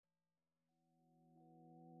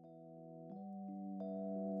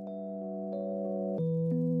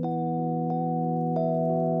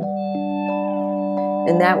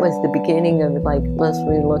And that was the beginning of like, let's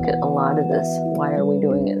relook at a lot of this. Why are we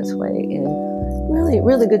doing it this way? And really,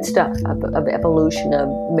 really good stuff of evolution of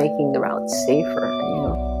making the routes safer,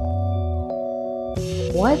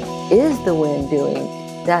 What is the wind doing?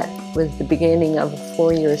 That was the beginning of a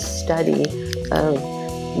 4-year study of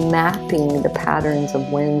mapping the patterns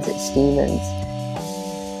of winds at Stevens.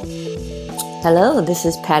 Hello, this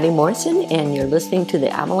is Patty Morrison, and you're listening to the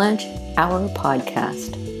Avalanche Hour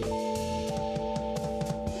podcast.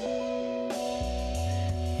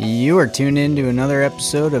 You are tuned in to another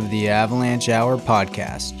episode of the Avalanche Hour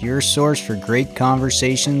podcast, your source for great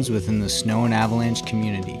conversations within the snow and avalanche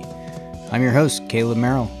community. I'm your host, Caleb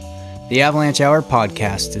Merrill. The Avalanche Hour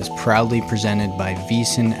podcast is proudly presented by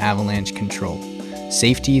Veasan Avalanche Control,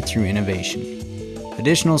 safety through innovation.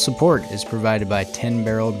 Additional support is provided by 10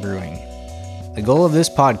 Barrel Brewing. The goal of this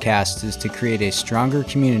podcast is to create a stronger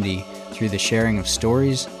community through the sharing of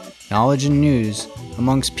stories, knowledge, and news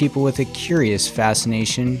amongst people with a curious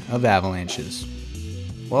fascination of avalanches.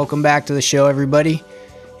 Welcome back to the show, everybody.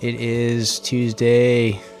 It is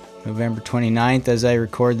Tuesday, November 29th as I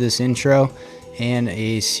record this intro, and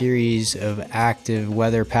a series of active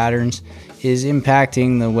weather patterns is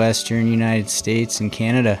impacting the western United States and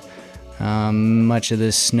Canada. Much of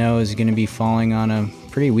this snow is going to be falling on a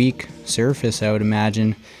pretty weak surface, I would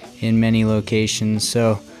imagine, in many locations,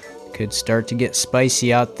 so could start to get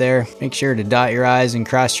spicy out there. Make sure to dot your I's and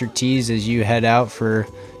cross your T's as you head out for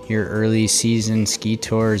your early season ski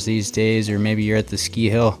tours these days, or maybe you're at the ski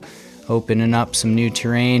hill opening up some new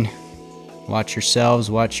terrain. Watch yourselves,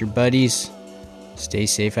 watch your buddies. Stay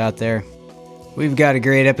safe out there. We've got a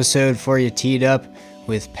great episode for you teed up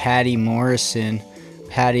with Patty Morrison.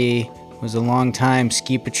 Patty was a longtime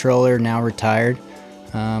ski patroller, now retired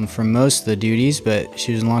from most of the duties, but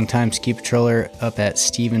she was a longtime ski patroller up at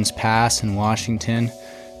Stevens Pass in Washington.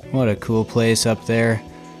 What a cool place up there.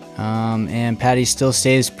 And Patty still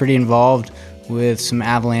stays pretty involved with some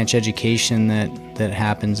avalanche education that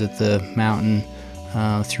happens at the mountain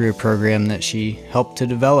through a program that she helped to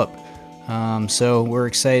develop. So we're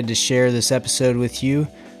excited to share this episode with you.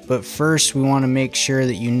 But first, we want to make sure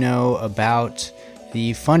that you know about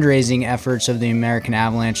the fundraising efforts of the American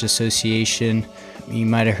Avalanche Association. You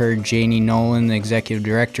might have heard Janie Nolan, the executive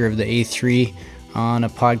director of the A3, on a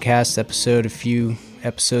podcast episode a few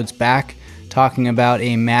episodes back, talking about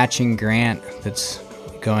a matching grant that's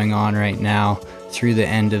going on right now through the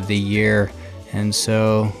end of the year. And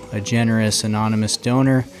so a generous anonymous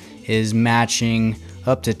donor is matching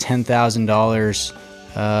up to $10,000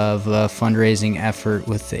 of a fundraising effort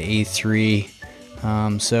with the A3.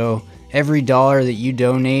 So every dollar that you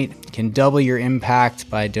donate can double your impact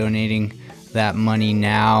by donating that money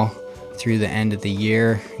now through the end of the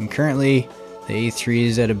year. And currently, the A3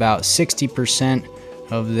 is at about 60%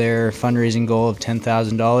 of their fundraising goal of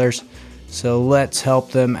 $10,000. So let's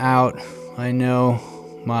help them out. I know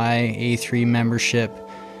my A3 membership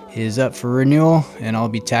is up for renewal, and I'll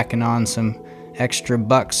be tacking on some extra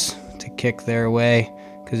bucks to kick their way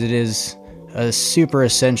because it is a super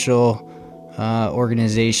essential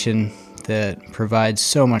organization that provides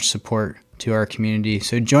so much support to our community.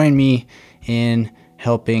 So join me in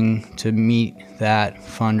helping to meet that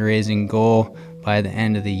fundraising goal by the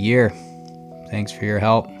end of the year. Thanks for your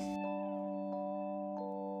help.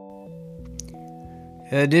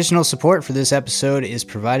 Additional support for this episode is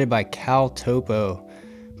provided by CalTopo.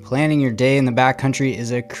 Planning your day in the backcountry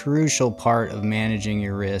is a crucial part of managing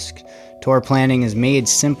your risk. Tour planning is made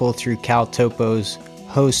simple through CalTopo's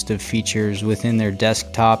host of features within their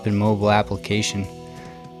desktop and mobile application.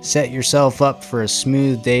 Set yourself up for a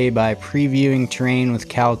smooth day by previewing terrain with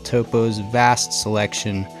CalTopo's vast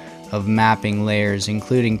selection of mapping layers,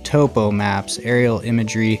 including topo maps, aerial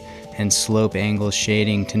imagery, and slope angle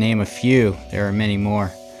shading, to name a few. There are many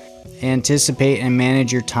more. Anticipate and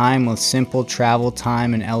manage your time with simple travel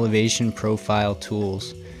time and elevation profile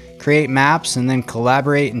tools. Create maps and then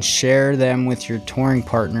collaborate and share them with your touring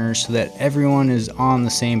partners so that everyone is on the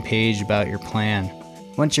same page about your plan.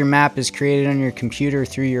 Once your map is created on your computer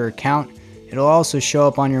through your account, it'll also show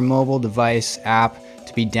up on your mobile device app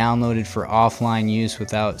to be downloaded for offline use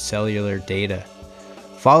without cellular data.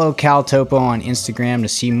 Follow CalTopo on Instagram to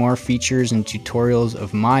see more features and tutorials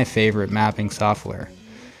of my favorite mapping software.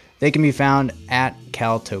 They can be found at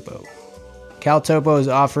CalTopo. CalTopo is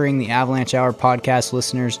offering the Avalanche Hour podcast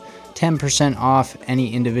listeners 10% off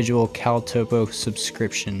any individual CalTopo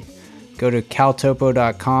subscription. Go to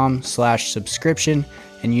caltopo.com/subscription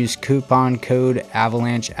and use coupon code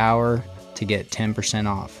AVALANCHEHOUR to get 10%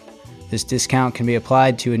 off. This discount can be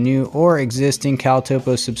applied to a new or existing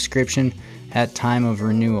CalTopo subscription at time of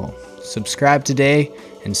renewal. Subscribe today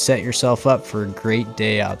and set yourself up for a great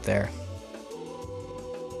day out there.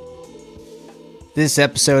 This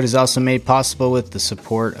episode is also made possible with the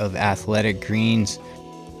support of Athletic Greens.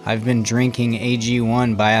 I've been drinking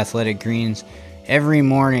AG1 by Athletic Greens every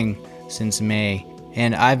morning since May,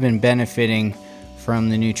 and I've been benefiting from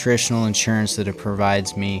the nutritional insurance that it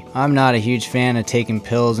provides me. I'm not a huge fan of taking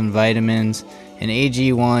pills and vitamins, and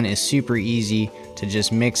AG1 is super easy to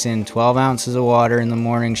just mix in 12 ounces of water in the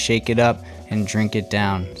morning, shake it up, and drink it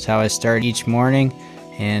down. It's how I start each morning,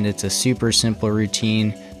 and it's a super simple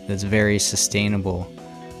routine that's very sustainable.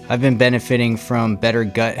 I've been benefiting from better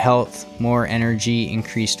gut health, more energy,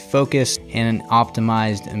 increased focus, and an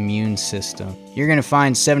optimized immune system. You're going to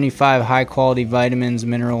find 75 high-quality vitamins,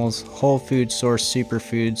 minerals, whole food source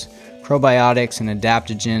superfoods, probiotics, and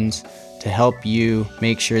adaptogens to help you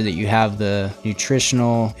make sure that you have the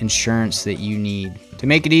nutritional insurance that you need. To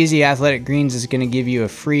make it easy, Athletic Greens is going to give you a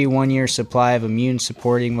free 1-year supply of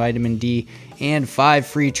immune-supporting vitamin D and 5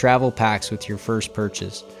 free travel packs with your first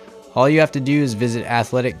purchase. All you have to do is visit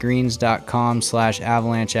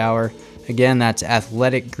athleticgreens.com/avalanchehour. Again, that's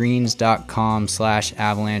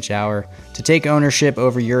athleticgreens.com/avalanchehour to take ownership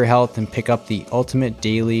over your health and pick up the ultimate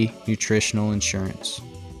daily nutritional insurance.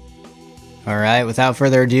 All right, without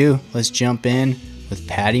further ado, let's jump in with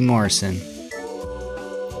Patty Morrison.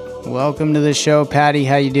 Welcome to the show, Patty.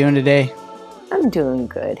 How you doing today? I'm doing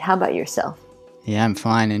good. How about yourself? Yeah, I'm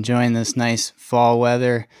fine. Enjoying this nice fall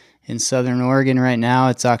weather in Southern Oregon right now.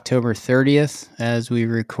 It's October 30th as we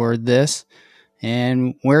record this.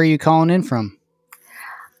 And where are you calling in from?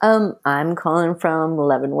 I'm calling from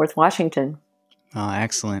Leavenworth, Washington. Oh,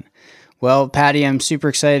 excellent. Well, Patty, I'm super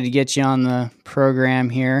excited to get you on the program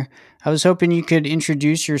here. I was hoping you could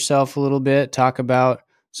introduce yourself a little bit, talk about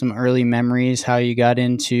some early memories, how you got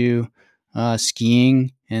into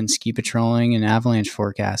skiing and ski patrolling and avalanche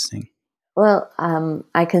forecasting. Well,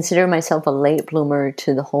 I consider myself a late bloomer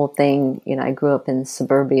to the whole thing. You know, I grew up in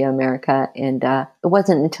suburbia America, and it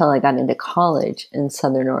wasn't until I got into college in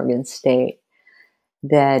Southern Oregon State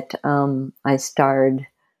that I started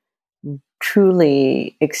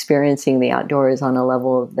truly experiencing the outdoors on a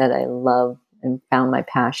level that I love and found my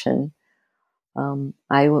passion.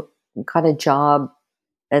 Got a job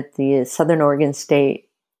at the Southern Oregon State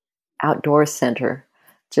Outdoor Center,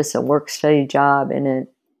 just a work-study job, and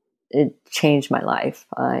it changed my life.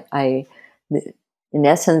 In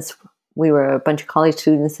essence, we were a bunch of college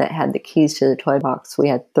students that had the keys to the toy box. We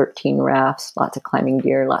had 13 rafts, lots of climbing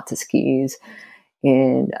gear, lots of skis,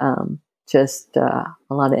 and just a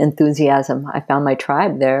lot of enthusiasm. I found my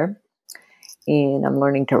tribe there, and I'm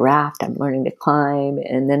learning to raft, I'm learning to climb.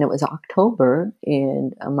 And then it was October,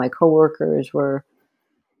 and my coworkers were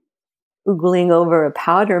oogling over a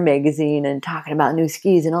powder magazine and talking about new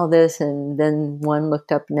skis and all this. And then one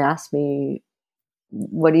looked up and asked me,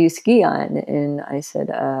 "What do you ski on?" And I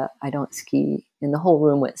said, "I don't ski." And the whole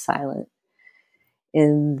room went silent.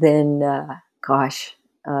 And then, the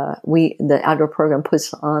outdoor program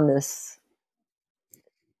puts on this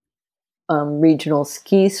regional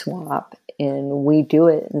ski swap, and we do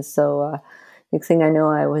it. And so next thing I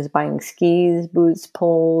know, I was buying skis, boots,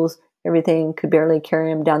 poles, everything, could barely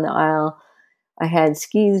carry them down the aisle. I had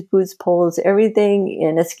skis, boots, poles, everything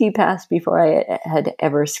in a ski pass before I had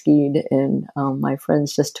ever skied. And my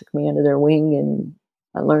friends just took me under their wing, and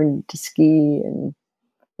I learned to ski and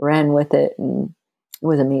ran with it. And it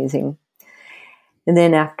was amazing. And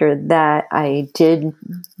then after that, I did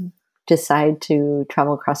decide to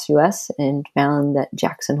travel across the U.S. and found that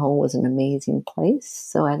Jackson Hole was an amazing place.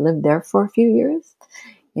 So I lived there for a few years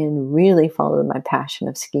and really followed my passion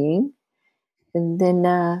of skiing. And then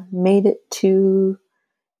made it to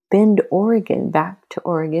Bend, Oregon, back to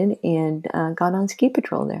Oregon, and got on ski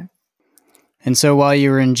patrol there. And so while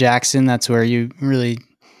you were in Jackson, that's where you really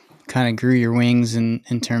kind of grew your wings in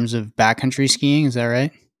terms of backcountry skiing. Is that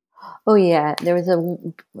right? Oh, yeah. There was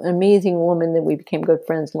an amazing woman that we became good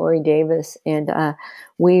friends, Lori Davis, and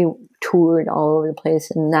we toured all over the place.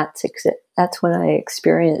 And that's when I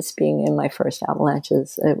experienced being in my first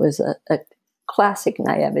avalanches. It was a classic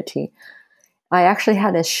naivety. I actually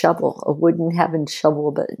had a shovel, a wooden heaven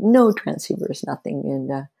shovel, but no transceivers, nothing.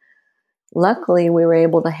 And luckily, we were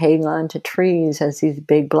able to hang on to trees as these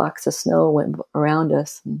big blocks of snow went around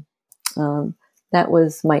us. And, that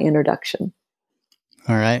was my introduction.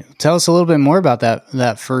 All right. Tell us a little bit more about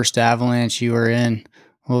that first avalanche you were in.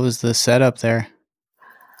 What was the setup there?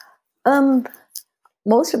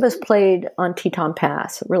 Most of us played on Teton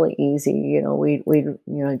Pass, really easy. You know, we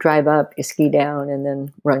drive up, you ski down, and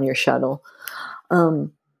then run your shuttle.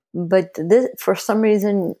 But this, for some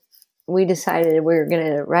reason, we decided we were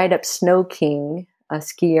going to ride up Snow King a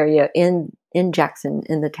ski area in Jackson,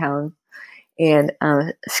 in the town, and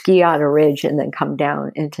ski out a ridge and then come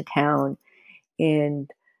down into town. And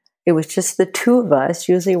it was just the two of us.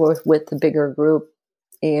 Usually we're with the bigger group,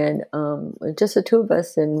 and just the two of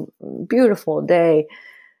us, and beautiful day.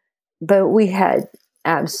 But we had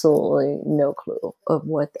absolutely no clue of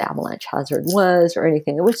what the avalanche hazard was or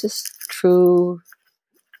anything. It was just true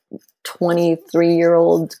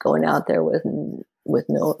 23-year-olds going out there with no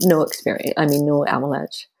experience. I mean, no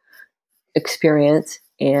avalanche experience.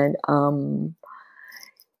 And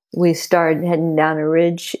we started heading down a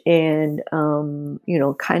ridge, and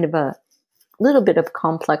kind of a little bit of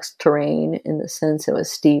complex terrain in the sense it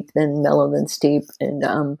was steep, then mellow, then steep.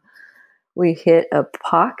 And we hit a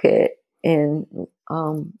pocket, and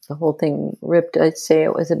the whole thing ripped. I'd say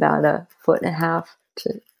it was about 1.5 feet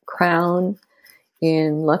to crown.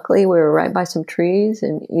 And luckily we were right by some trees,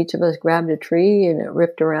 and each of us grabbed a tree, and it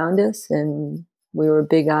ripped around us, and we were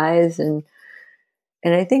big eyes. And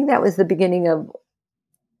I think that was the beginning of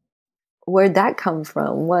where'd that come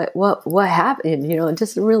from? What happened?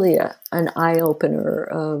 Just really an eye opener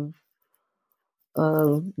of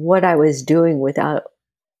what I was doing without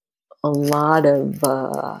a lot of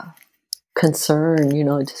concern.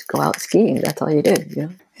 Just go out skiing. That's all you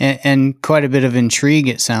did. And quite a bit of intrigue,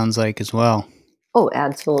 it sounds like, as well. Oh,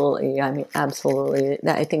 absolutely. I mean, absolutely.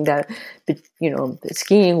 I think that,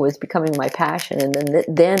 skiing was becoming my passion. And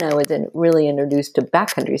then I was really introduced to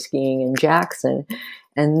backcountry skiing in Jackson.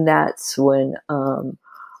 And that's when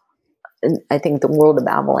I think the world of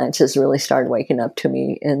avalanches really started waking up to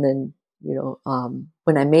me. And then,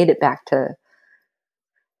 when I made it back to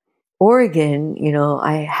Oregon,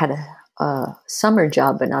 I had a summer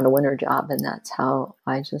job, but not a winter job. And that's how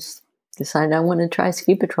I just decided I wanted to try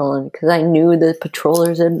ski patrolling, because I knew the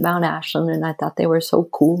patrollers at Mount Ashland, and I thought they were so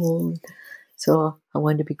cool. So I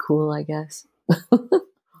wanted to be cool, I guess.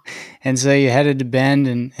 And so you headed to Bend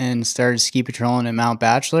and started ski patrolling at Mount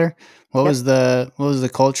Bachelor. What was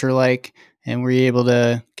the culture like, and were you able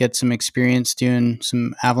to get some experience doing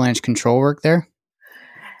some avalanche control work there?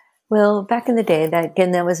 Well, back in the day,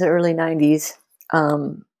 that was the early 90s,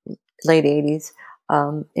 late 80s.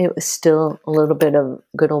 It was still a little bit of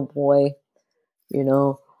good old boy,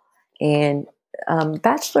 and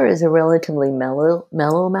Bachelor is a relatively mellow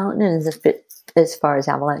mountain, and as far as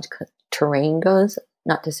avalanche terrain goes.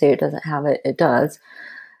 Not to say it doesn't have it, it does.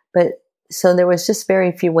 But so there was just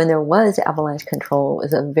very few. When there was avalanche control, it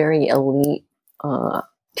was a very elite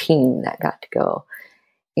team that got to go.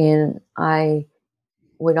 And I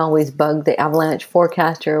would always bug the avalanche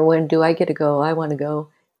forecaster, when do I get to go? I want to go.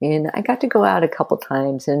 And I got to go out a couple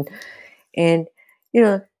times, and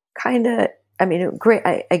kind of, I mean, great.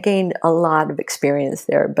 I gained a lot of experience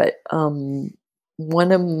there, but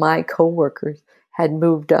one of my coworkers had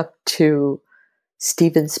moved up to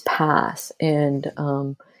Stevens Pass, and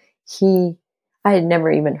I had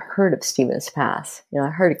never even heard of Stevens Pass. I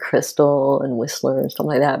heard of Crystal and Whistler and stuff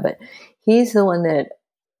like that, but he's the one that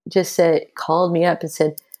just called me up and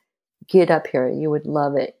said, "Get up here. You would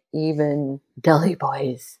love it. Even Deli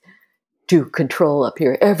boys do control up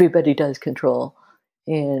here. Everybody does control."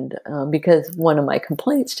 And because one of my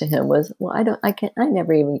complaints to him was, well, I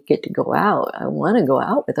never even get to go out. I want to go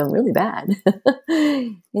out with them really bad.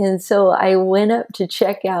 And so I went up to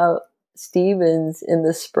check out Stevens in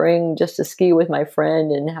the spring just to ski with my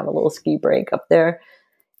friend and have a little ski break up there,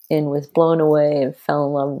 and was blown away and fell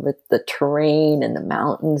in love with the terrain and the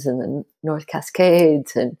mountains and the North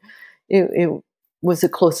Cascades. And it was the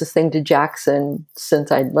closest thing to Jackson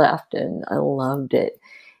since I'd left, and I loved it.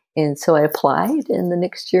 And so I applied, and the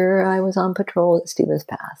next year I was on patrol at Stevens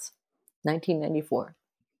Pass, 1994.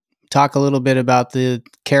 Talk a little bit about the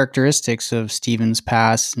characteristics of Stevens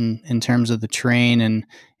Pass in terms of the terrain and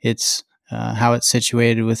its how it's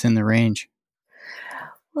situated within the range.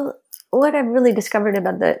 Well, what I've really discovered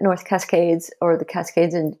about the North Cascades, or the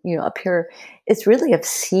Cascades, and up here, it's really a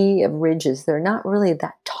sea of ridges. They're not really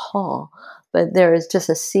that tall, but there is just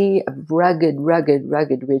a sea of rugged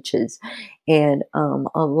ridges, and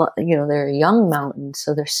a lot. They're young mountains,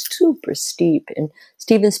 so they're super steep. And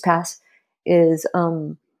Stevens Pass is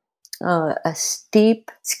a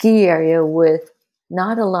steep ski area with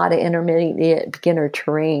not a lot of intermediate beginner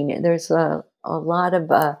terrain. There's a lot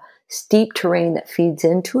of steep terrain that feeds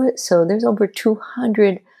into it. So there's over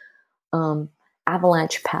 200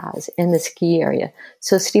 avalanche paths in the ski area.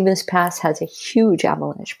 So Stevens Pass has a huge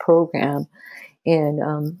avalanche program.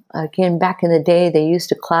 And again, back in the day, they used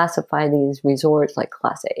to classify these resorts like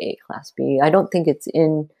Class A, Class B. I don't think it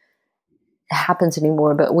happens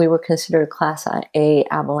anymore, but we were considered a Class A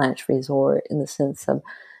avalanche resort in the sense of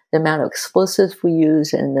the amount of explosives we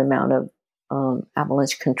used and the amount of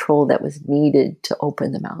avalanche control that was needed to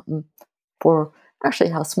open the mountain for actually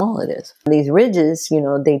how small it is. These ridges,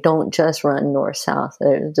 they don't just run north-south.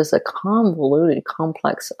 They're just a convoluted,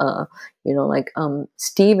 complex,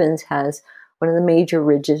 Stevens has one of the major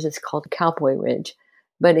ridges. It's called Cowboy Ridge,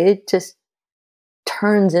 but it just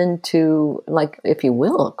turns into, like, if you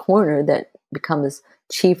will, a corner that becomes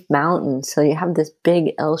Chief Mountain. So you have this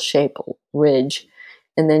big L-shaped ridge,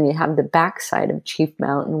 and then you have the backside of Chief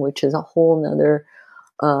Mountain, which is a whole nother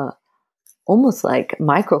almost like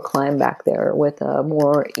microclimb back there with a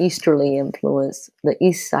more easterly influence, the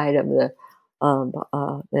east side of the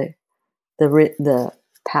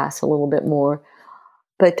pass a little bit more.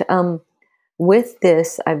 But with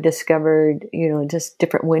this, I've discovered, just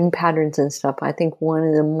different wind patterns and stuff. I think one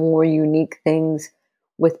of the more unique things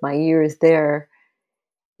with my years there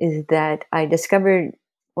is that I discovered,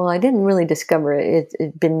 well, I didn't really discover it.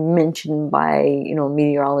 It's been mentioned by,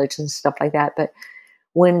 meteorologists and stuff like that. But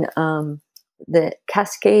when the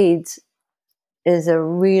Cascades is a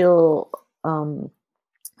real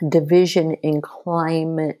division in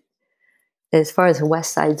climate, as far as the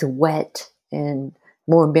west side's wet and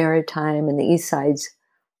more maritime, and the east side's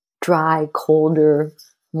dry, colder,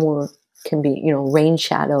 more can be, rain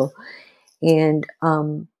shadow. And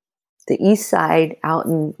the east side, out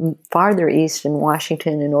in farther east in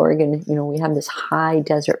Washington and Oregon, we have this high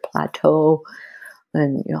desert plateau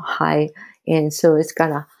and, high. And so it's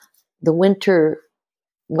got the winter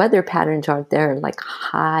weather patterns aren't there, like a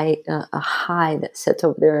high that sits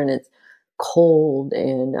over there and it's cold.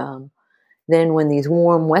 And then when these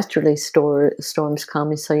warm westerly storms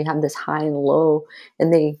come, so you have this high and low,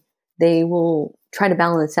 and they will try to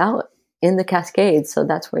balance out in the Cascades. So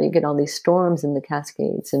that's where you get all these storms in the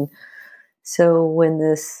Cascades. And so when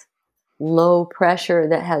this low pressure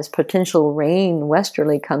that has potential rain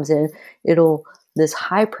westerly comes in, this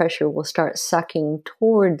high pressure will start sucking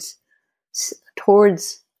towards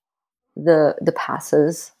the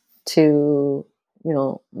passes to,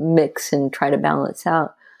 mix and try to balance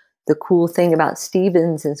out. The cool thing about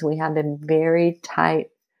Stevens is we have a very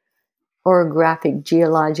tight orographic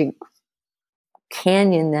geologic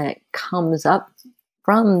canyon that comes up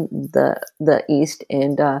from the east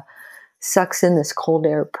and sucks in this cold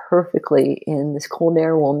air perfectly, and this cold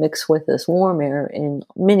air will mix with this warm air and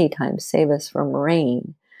many times save us from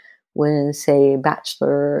rain. When, say,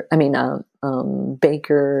 Baker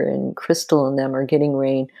and Crystal and them are getting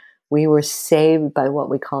rain, we were saved by what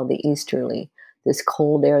we call the easterly, this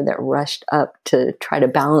cold air that rushed up to try to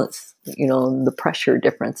balance, the pressure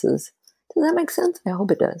differences. Does that make sense? I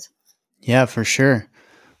hope it does. Yeah, for sure.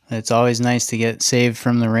 It's always nice to get saved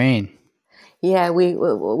from the rain. Yeah,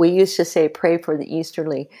 we used to say pray for the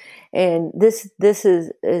easterly, and this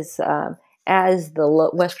is as the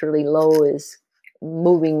westerly low is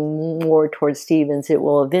moving more towards Stevens, it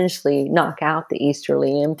will eventually knock out the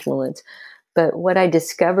easterly influence. But what I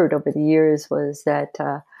discovered over the years was that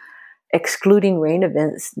excluding rain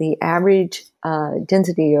events, the average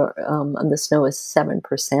density of the snow is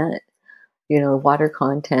 7%. Water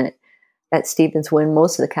content at Stevens, when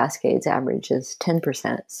most of the Cascades average is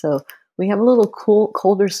 10%. So we have a little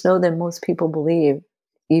colder snow than most people believe,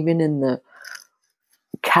 even in the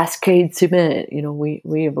Cascade cement.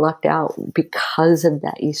 We have lucked out because of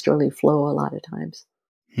that easterly flow a lot of times.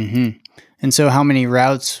 Mm-hmm. And so how many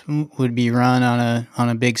routes would be run on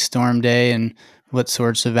a big storm day, and what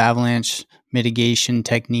sorts of avalanche mitigation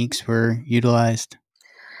techniques were utilized?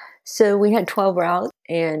 So we had 12 routes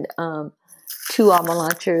and 2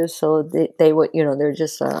 avalanchers. So they would, they're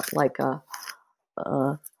just like a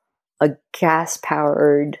gas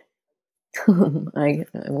powered, I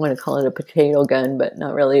want to call it a potato gun, but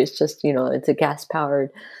not really. It's just, it's a gas powered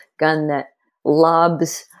gun that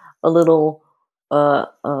lobs a little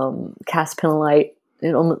cast penolite.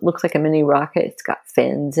 It almost looks like a mini rocket. It's got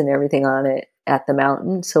fins and everything on it at the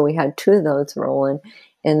mountain. So we had 2 of those rolling.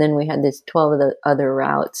 And then we had this 12 of the other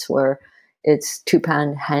routes where it's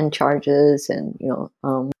 2-pound hand charges and,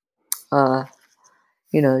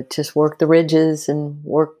 just work the ridges and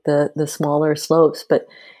work the smaller slopes. But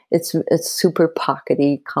it's super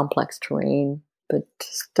pockety, complex terrain, but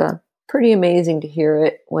just pretty amazing to hear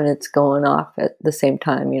it when it's going off at the same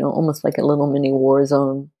time, almost like a little mini war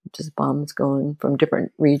zone, just bombs going from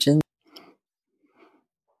different regions.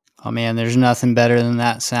 Oh man, there's nothing better than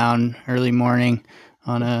that sound early morning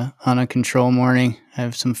on a control morning. I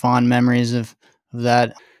have some fond memories of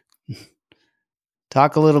that.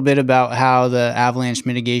 Talk a little bit about how the avalanche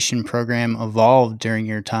mitigation program evolved during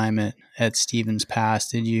your time at Stevens Pass.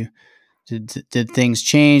 Did things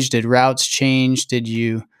change? Did routes change?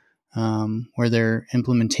 Were there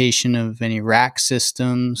implementation of any rack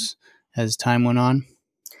systems? as time went on?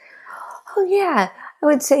 Oh, yeah. I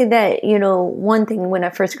would say that, one thing when I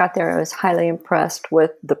first got there, I was highly impressed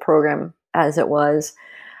with the program as it was.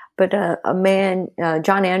 But a man,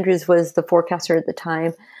 John Andrews was the forecaster at the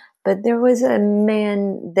time, but there was a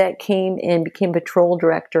man that came and became patrol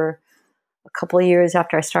director a couple of years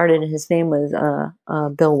after I started. His name was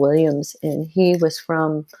Bill Williams, and he was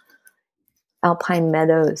from Alpine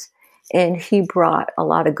Meadows. And he brought a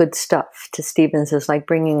lot of good stuff to Stevens. It's like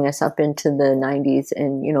bringing us up into the 90s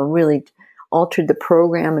and, really altered the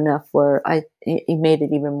program enough where he made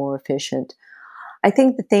it even more efficient. I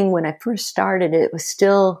think the thing when I first started, it was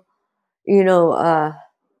still,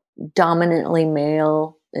 dominantly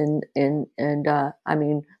male. And I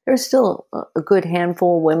mean, there's still a good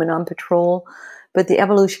handful of women on patrol, but the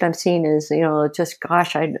evolution I've seen is,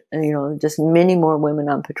 just many more women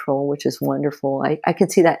on patrol, which is wonderful. I can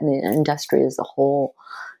see that in the industry as a whole.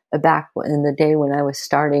 Back in the day when I was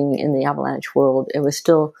starting in the avalanche world, it was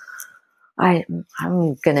still, I'm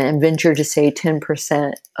going to venture to say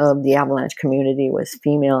 10% of the avalanche community was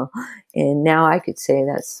female. And now I could say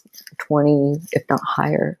that's 20, if not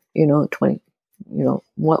higher, 20,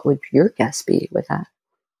 what would your guess be with that?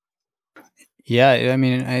 Yeah, I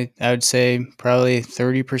mean, I would say probably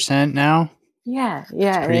 30% now. Yeah.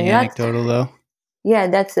 It's pretty anecdotal though. Yeah,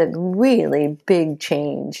 that's a really big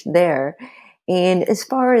change there. And as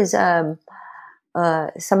far as some of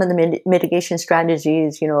the mitigation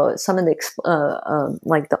strategies, some of the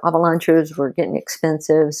like the avalanches were getting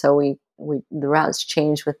expensive, so we the routes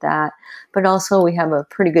changed with that. But also we have a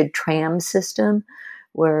pretty good tram system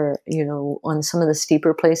where on some of the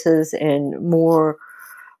steeper places and more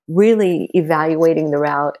really evaluating the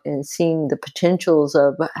route and seeing the potentials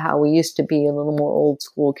of how we used to be a little more old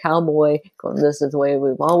school cowboy, going, this is the way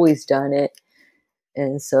we've always done it.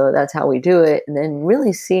 And so that's how we do it. And then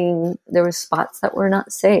really seeing there were spots that were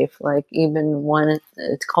not safe, like even one,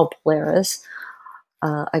 it's called Polaris.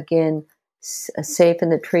 Again, safe in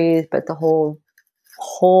the trees, but the whole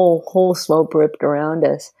slope ripped around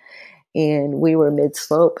us. And we were mid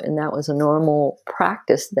slope, and that was a normal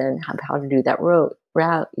practice then, how to do that route.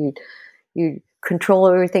 You'd control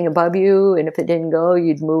everything above you, and if it didn't go,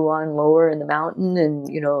 you'd move on lower in the mountain, and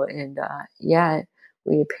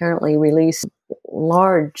we apparently released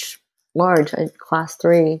large class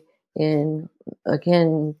 3, and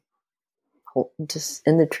again, just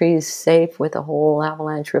in the trees, safe with a whole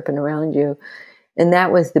avalanche ripping around you. And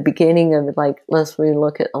that was the beginning of like, let's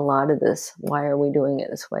relook at a lot of this. Why are we doing it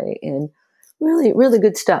this way? And really, really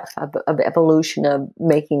good stuff of evolution of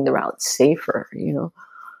making the routes safer.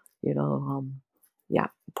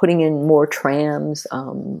 Putting in more trams.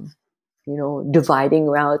 Dividing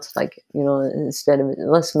routes, like, instead of,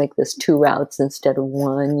 let's make this 2 routes instead of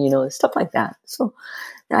 1, stuff like that. So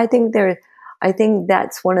I think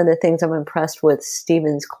that's one of the things I'm impressed with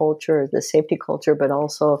Stevens' culture, the safety culture, but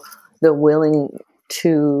also the willing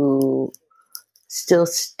to still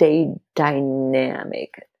stay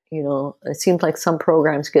dynamic. It seems like some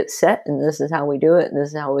programs get set and this is how we do it and this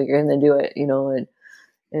is how we're going to do it, and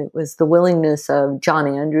it was the willingness of John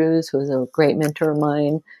Andrews, who was a great mentor of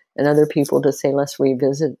mine, and other people to say, let's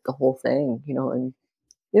revisit the whole thing, and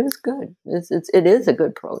it was good. It is a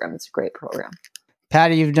good program. It's a great program.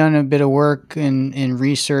 Patty, you've done a bit of work in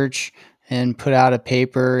research and put out a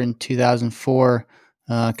paper in 2004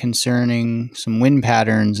 concerning some wind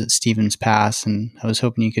patterns at Stevens Pass. And I was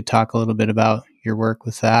hoping you could talk a little bit about your work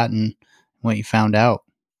with that and what you found out.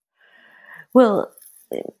 Well,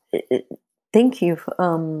 thank you.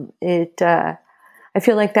 I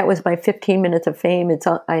feel like that was my 15 minutes of fame.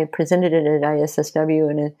 I presented it at ISSW,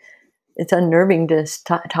 and it's unnerving to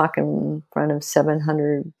talk in front of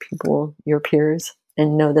 700 people, your peers,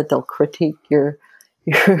 and know that they'll critique your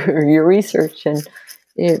research. And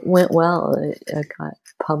it went well. It got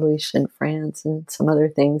published in France and some other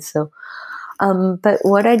things. So, but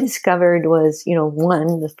what I discovered was,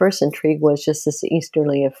 one, the first intrigue was just this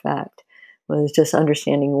easterly effect, was just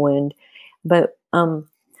understanding wind. But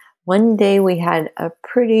one day we had a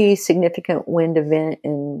pretty significant wind event,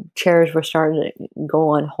 and chairs were starting to go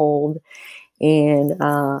on hold. And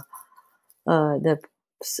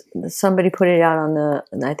somebody put it out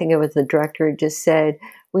and I think it was the director, just said,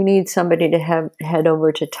 we need somebody to head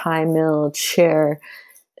over to Tie Mill Chair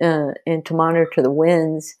and to monitor the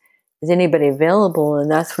winds. Is anybody available? And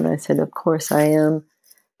that's when I said, of course I am.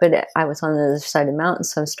 But I was on the other side of the mountain,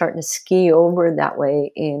 so I'm starting to ski over that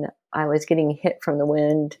way, and I was getting hit from the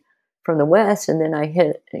wind from the west, and then I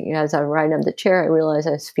hit, as I ride up the chair, I realized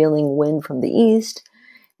I was feeling wind from the east,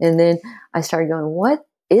 and then I started going, what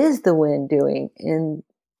is the wind doing? And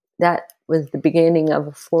that was the beginning of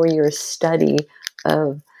a 4-year study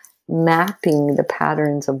of mapping the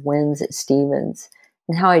patterns of winds at Stevens.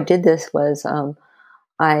 And how I did this was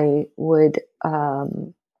I would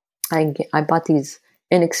I bought these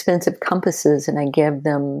inexpensive compasses and I gave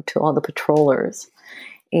them to all the patrollers.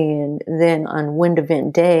 And then on wind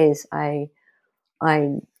event days, I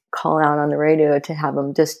call out on the radio to have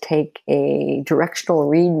them just take a directional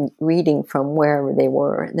reading from wherever they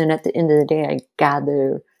were. And then at the end of the day, I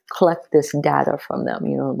collect this data from them,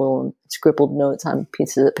 little scribbled notes on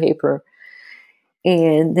pieces of paper.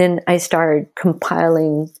 And then I started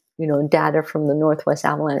compiling, data from the Northwest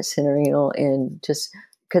Avalanche Center, and just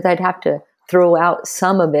because I'd have to throw out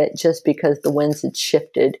some of it just because the winds had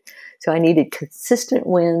shifted. So I needed consistent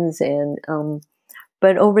winds, and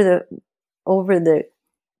but over the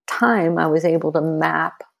time, I was able to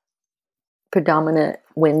map predominant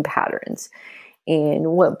wind patterns.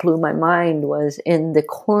 And what blew my mind was in the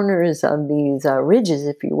corners of these ridges,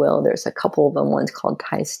 if you will, there's a couple of them. One's called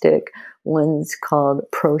tie stick, one's called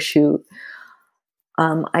pro shoot.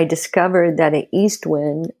 I discovered that an east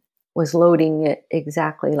wind was loading it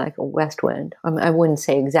exactly like a west wind. I wouldn't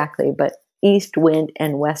say exactly, but east wind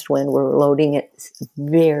and west wind were loading it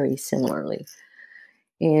very similarly.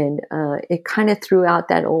 And it kind of threw out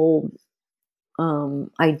that old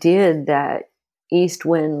idea that east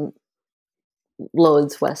wind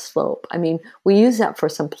loads west slope. I mean, we use that for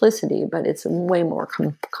simplicity, but it's way more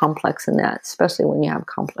complex than that, especially when you have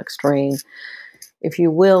complex terrain. If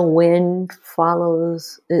you will, wind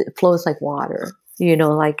flows like water.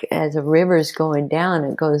 Like as a river's going down,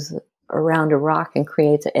 it goes around a rock and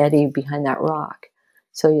creates an eddy behind that rock.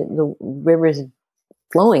 So the river's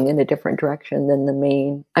flowing in a different direction than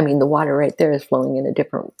the water right there is flowing in a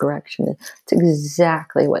different direction. It's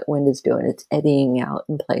exactly what wind is doing. It's eddying out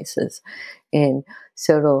in places. And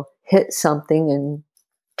so it'll hit something and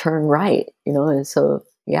turn right, and so,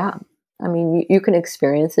 yeah. I mean, you can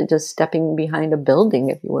experience it just stepping behind a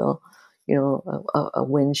building, if you will, a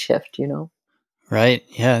wind shift, Right.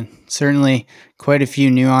 Yeah. Certainly quite a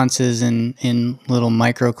few nuances in little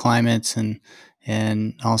microclimates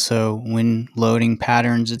and also wind loading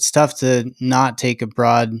patterns. It's tough to not take a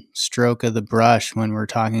broad stroke of the brush when we're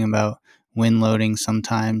talking about wind loading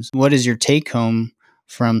sometimes. What is your take home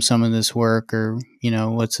from some of this work, or,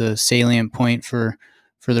 what's a salient point for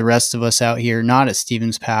the rest of us out here, not at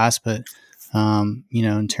Stevens Pass, but,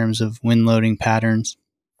 in terms of wind loading patterns?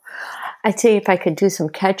 I'd say if I could do some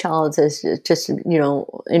catch-alls as just,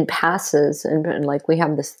 in passes, and like we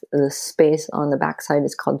have this space on the backside,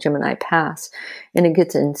 it's called Gemini Pass, and it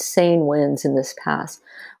gets insane winds in this pass.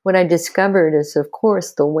 What I discovered is, of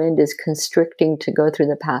course, the wind is constricting to go through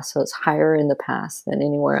the pass, so it's higher in the pass than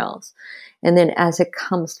anywhere else. And then as it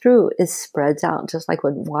comes through, it spreads out just like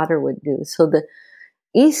what water would do. So the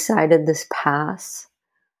east side of this pass,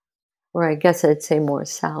 or I guess I'd say more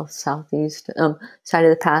southeast side of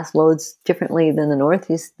the pass, loads differently than the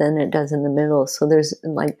northeast than it does in the middle. So there's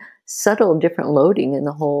like subtle different loading in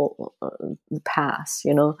the whole pass,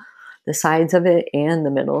 the sides of it and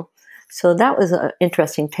the middle. So that was an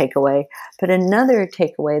interesting takeaway. But another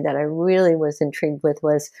takeaway that I really was intrigued with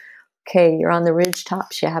was, okay, you're on the ridge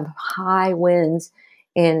tops, you have high winds,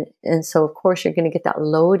 and so of course you're going to get that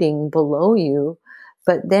loading below you.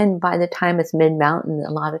 But then by the time it's mid-mountain,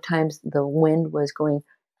 a lot of times the wind was going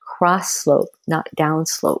cross slope, not down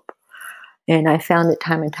slope. And I found it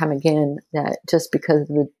time and time again that just because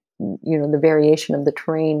of the variation of the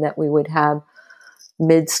terrain, that we would have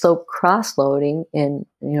mid-slope cross loading, and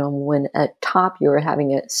when at top you were having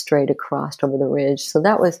it straight across over the ridge. So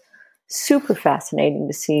that was super fascinating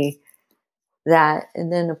to see that.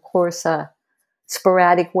 And then of course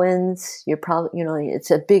sporadic winds, you're probably,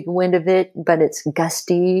 it's a big wind of it, but it's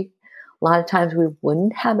gusty. A lot of times we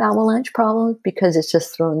wouldn't have avalanche problems because it's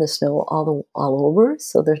just throwing the snow all over,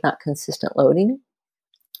 so there's not consistent loading.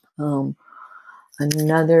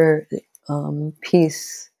 Another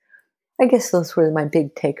piece, I guess those were my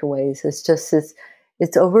big takeaways.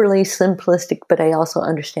 It's overly simplistic, but I also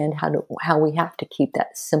understand how we have to keep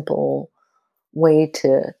that simple way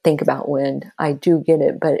to think about wind. I do get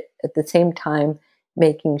it, but at the same time,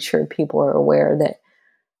 making sure people are aware that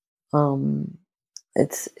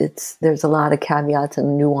there's a lot of caveats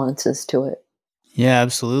and nuances to it. Yeah,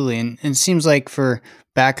 absolutely. And it seems like for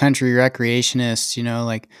backcountry recreationists,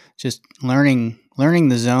 like just learning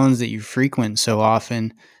the zones that you frequent so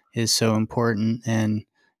often is so important, and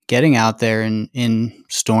getting out there in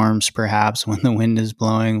storms, perhaps when the wind is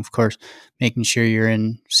blowing, of course, making sure you're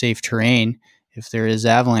in safe terrain if there is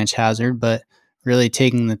avalanche hazard, but really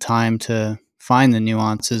taking the time to find the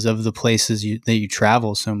nuances of the places that you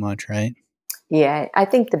travel so much, right? Yeah, I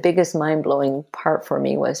think the biggest mind-blowing part for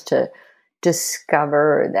me was to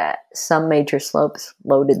discover that some major slopes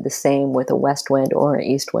loaded the same with a west wind or an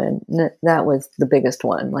east wind. That was the biggest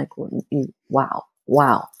one. Like,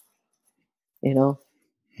 wow, you know?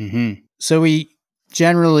 Mm-hmm. So we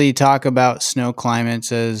generally talk about snow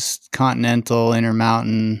climates as continental,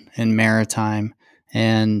 intermountain, and maritime.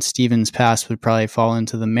 And Stevens Pass would probably fall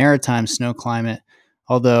into the maritime snow climate,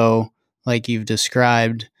 although, like you've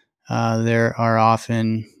described, there are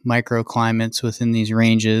often microclimates within these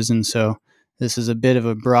ranges. And so this is a bit of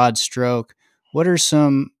a broad stroke. What are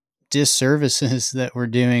some disservices that we're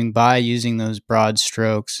doing by using those broad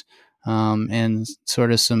strokes, and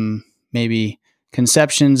sort of some maybe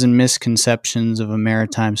conceptions and misconceptions of a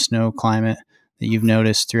maritime snow climate that you've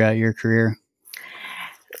noticed throughout your career?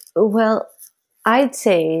 Well, I'd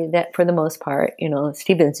say that for the most part,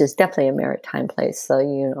 Stevens is definitely a maritime place. So,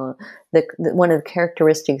 one of the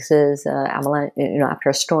characteristics is avalanche. After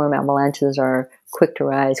a storm, avalanches are quick to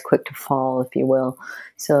rise, quick to fall, if you will.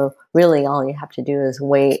 So, really, all you have to do is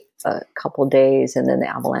wait a couple days, and then the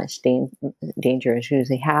avalanche danger has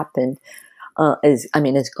usually happened. Is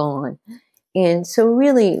gone. And so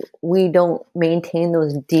really, we don't maintain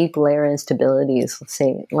those deep layer instabilities, let's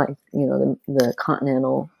say, like, the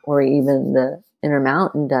continental or even the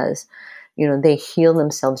intermountain does. They heal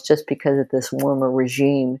themselves just because of this warmer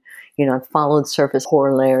regime. I've followed surface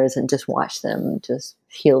core layers and just watched them just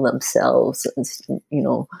heal themselves,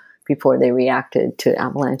 before they reacted to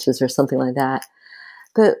avalanches or something like that.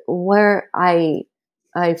 But where I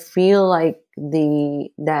feel like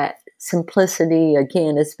that simplicity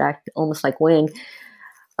again is back almost like wind,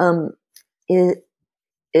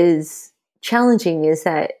 is challenging is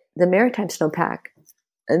that the maritime snowpack,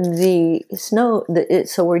 the snow,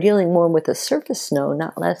 so we're dealing more with the surface snow,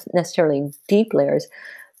 not less necessarily deep layers,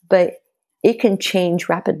 but it can change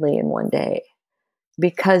rapidly in one day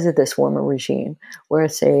because of this warmer regime.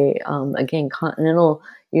 Whereas, say, again, continental,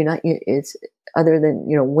 it's other than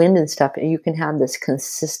wind and stuff, you can have this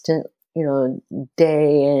consistent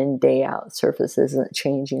day in day out surface isn't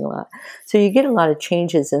changing a lot, so you get a lot of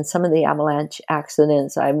changes. And some of the avalanche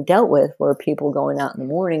accidents I've dealt with were people going out in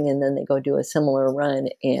the morning and then they go do a similar run,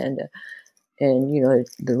 and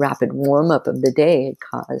the rapid warm up of the day had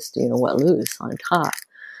caused wet loose on top.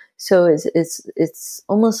 So it's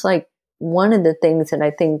almost like one of the things that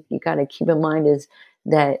I think you got to keep in mind is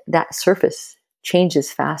that surface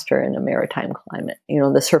changes faster in a maritime climate.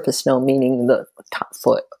 The surface snow, meaning the top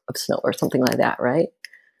foot of snow or something like that, right?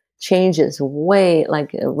 Changes way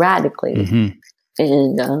radically. Mm-hmm.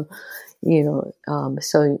 And,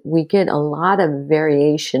 so we get a lot of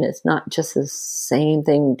variation. It's not just the same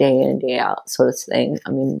thing day in, day out sort of thing.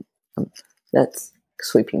 That's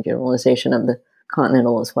sweeping generalization of the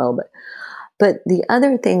continental as well. But the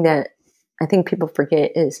other thing that I think people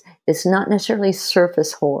forget is it's not necessarily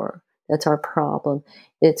surface horror that's our problem.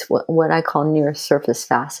 It's what I call near surface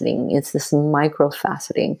faceting. It's this micro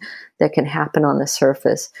faceting that can happen on the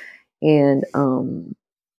surface, and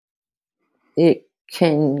it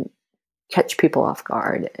can catch people off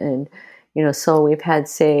guard. And so we've had,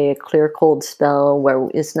 say, a clear cold spell where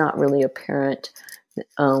it's not really apparent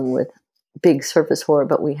with big surface horror,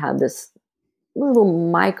 but we have this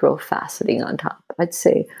little micro faceting on top. I'd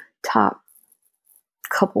say top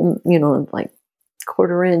couple, like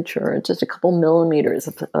quarter inch or just a couple millimeters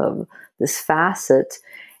of this facet,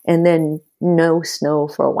 and then no snow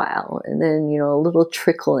for a while, and then a little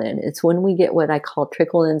trickle in. It's when we get what I call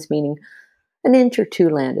trickle ins, meaning an inch or two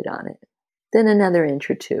landed on it, then another inch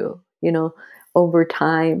or two. Over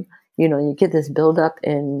time, you get this buildup,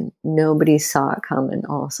 and nobody saw it coming.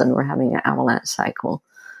 All of a sudden, we're having an avalanche cycle.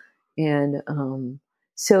 And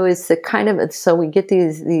so it's the kind of, so we get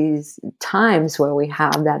these times where we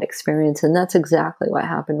have that experience. And that's exactly what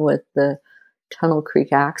happened with the Tunnel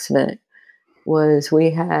Creek accident. Was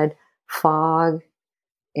we had fog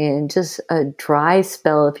and just a dry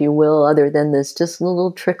spell, if you will, other than this just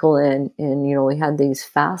little trickle in. And we had these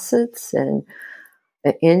facets, and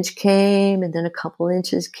an inch came, and then a couple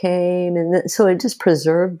inches came, and so it just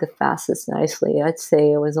preserved the facets nicely. I'd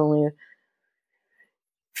say it was only a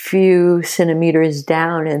few centimeters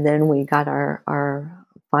down, and then we got our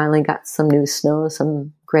finally got some new snow,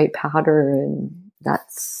 some great powder, and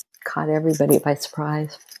that's caught everybody by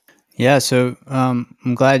surprise. Yeah, so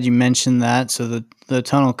I'm glad you mentioned that. So the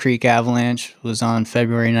Tunnel Creek Avalanche was on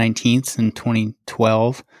February 19th in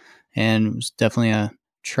 2012, and it was definitely a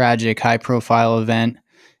tragic, high-profile event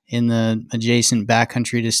in the adjacent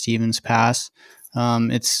backcountry to Stevens Pass.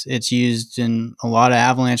 It's used in a lot of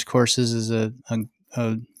avalanche courses as a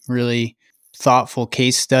really thoughtful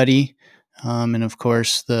case study, and of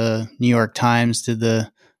course, the New York Times did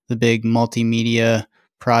the big multimedia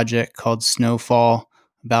project called Snowfall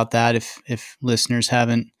about that. If listeners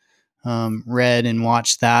haven't read and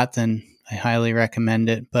watched that, then I highly recommend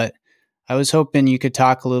it. But I was hoping you could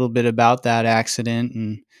talk a little bit about that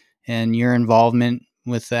accident and your involvement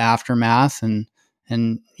with the aftermath and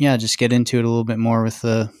yeah, just get into it a little bit more with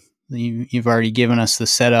you've already given us the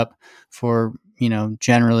setup for,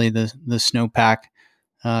 generally the snowpack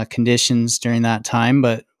conditions during that time,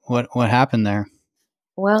 but what happened there?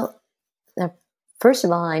 Well, first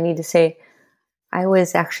of all, I need to say I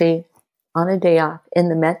was actually on a day off in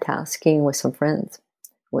the Met House skiing with some friends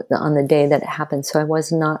on the day that it happened, so I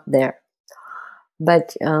was not there.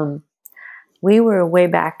 But we were way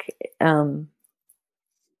back in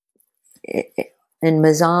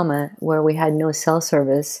Mazama, where we had no cell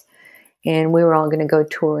service, and we were all going to go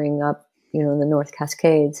touring up, the North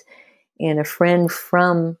Cascades. And a friend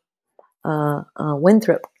from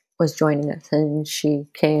Winthrop was joining us, and she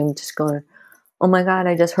came just going, "Oh my God,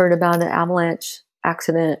 I just heard about an avalanche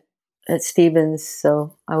accident at Stevens."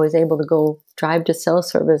 So I was able to go drive to cell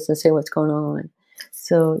service and say what's going on.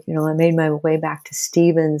 So, I made my way back to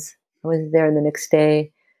Stevens. I was there the next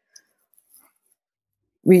day,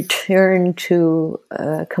 returned to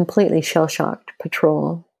a completely shell-shocked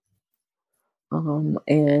patrol.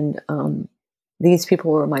 These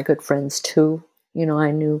people were my good friends too.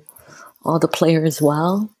 I knew all the players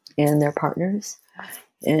well and their partners.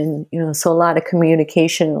 And, so a lot of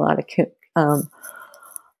communication, a lot of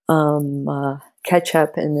catch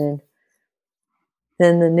up. And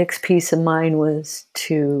then the next piece of mine was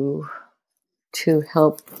to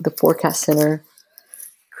help the Forecast Center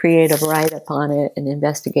create a write-up on it and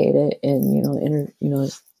investigate it. And,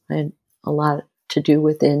 I had a lot to do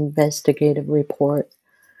with the investigative report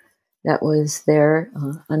that was there.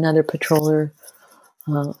 Another patroller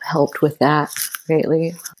helped with that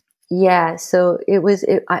greatly. Yeah, so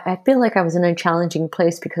I feel like I was in a challenging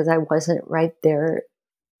place because I wasn't right there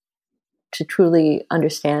to truly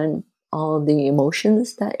understand all of the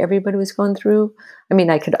emotions that everybody was going through. I mean,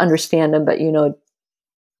 I could understand them, but,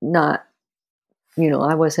 not,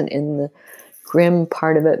 I wasn't in the grim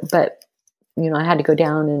part of it, but, I had to go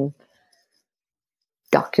down and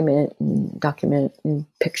document and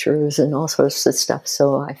pictures and all sorts of stuff.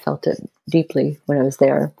 So I felt it deeply when I was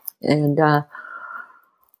there. And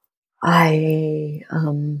I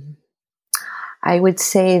would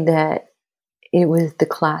say that it was the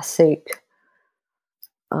classic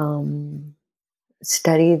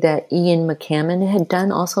study that Ian McCammon had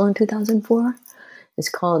done also in 2004. It's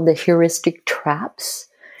called the heuristic traps.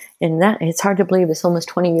 And that, it's hard to believe it's almost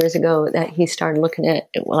 20 years ago that he started looking at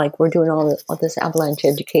it, like, we're doing all this avalanche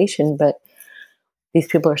education, but these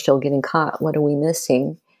people are still getting caught. What are we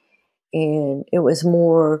missing? And it was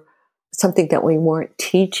more something that we weren't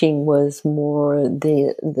teaching, was more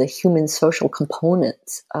the human social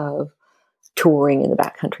components of touring in the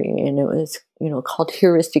backcountry. And it was, called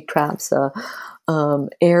heuristic traps.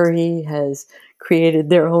 ARI has created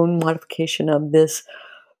their own modification of this,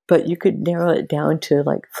 but you could narrow it down to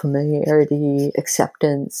like familiarity,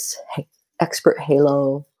 acceptance, expert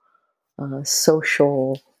halo,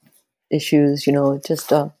 social issues,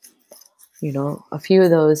 just, a few of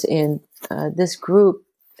those. And this group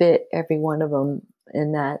fit every one of them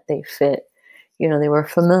in that they fit, they were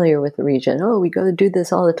familiar with the region. Oh, we go to do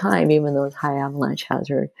this all the time, even though it's high avalanche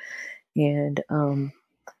hazard. And,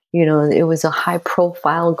 it was a high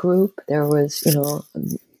profile group. There was,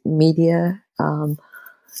 media, there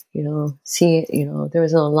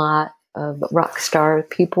was a lot of rock star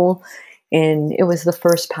people, and it was the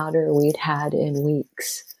first powder we'd had in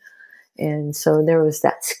weeks. And so there was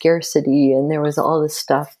that scarcity, and there was all this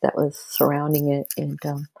stuff that was surrounding it, and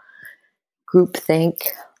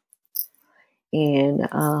groupthink. And,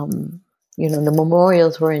 the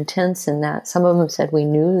memorials were intense in that some of them said we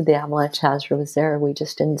knew the avalanche hazard was there. We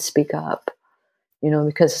just didn't speak up,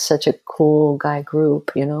 because it's such a cool guy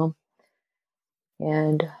group,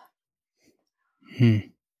 And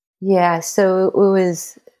yeah, so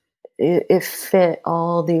it fit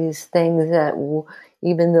all these things that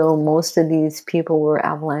even though most of these people were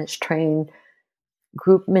avalanche trained,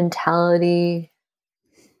 group mentality,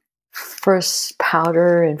 first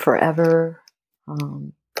powder and forever,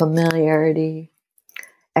 familiarity,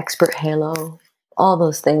 expert halo, all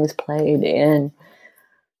those things played in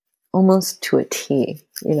almost to a T,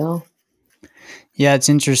 Yeah, it's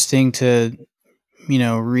interesting to,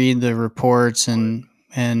 read the reports and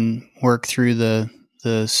work through the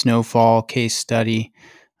snowfall case study.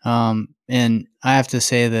 And I have to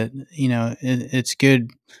say that, it's good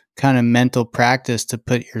kind of mental practice to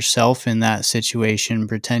put yourself in that situation,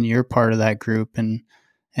 pretend you're part of that group. And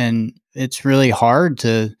it's really hard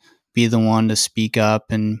to be the one to speak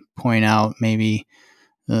up and point out maybe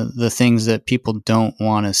the things that people don't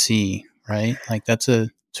want to see, right? Like it's a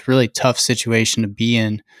really tough situation to be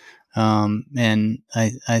in. And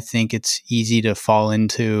I think it's easy to fall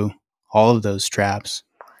into all of those traps.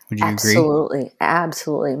 Would you agree?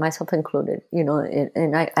 Absolutely, myself included.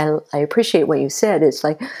 And I appreciate what you said. It's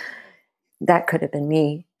like that could have been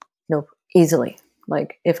me, easily.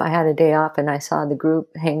 Like if I had a day off and I saw the group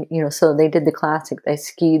hang, so they did the classic. They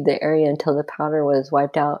skied the area until the powder was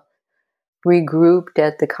wiped out, regrouped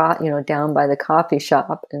at the down by the coffee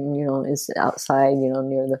shop, and is outside,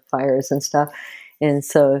 near the fires and stuff. And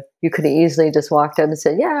so you could have easily just walked up and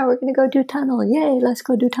said, "Yeah, we're going to go do tunnel. Yay, let's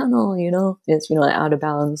go do tunnel." It's out of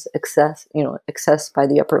bounds access by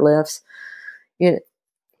the upper lifts. You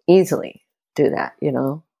easily do that.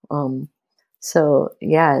 So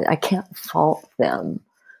yeah, I can't fault them,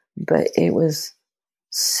 but it was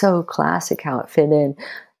so classic how it fit in.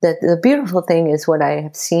 The beautiful thing is what I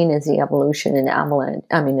have seen is the evolution in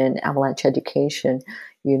avalanche education.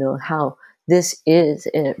 How this is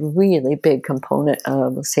a really big component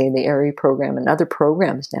of, say, the ARI program and other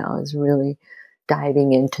programs now is really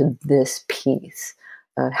diving into this piece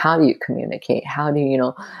of how do you communicate? How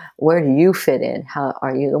do where do you fit in? How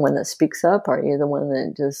are you the one that speaks up? Are you the one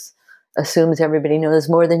that just assumes everybody knows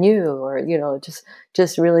more than you, or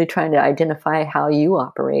just really trying to identify how you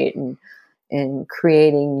operate and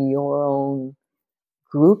creating your own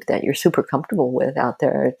group that you're super comfortable with out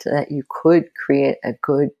there, that you could create a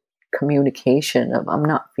good communication of I'm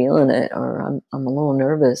not feeling it, or I'm a little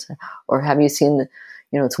nervous, or have you seen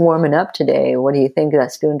it's warming up today, what do you think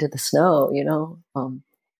that's doing to the snow?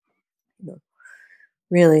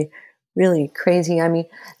 Really, really crazy. I mean,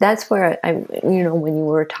 that's where when you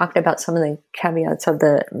were talking about some of the caveats of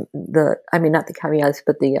not the caveats,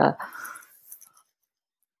 but the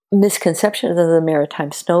misconceptions of the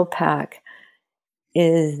maritime snowpack,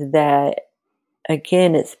 is that,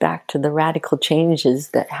 again, it's back to the radical changes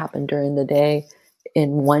that happen during the day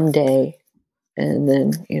in one day. And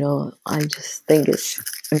then, I just think it's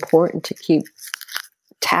important to keep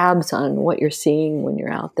tabs on what you're seeing when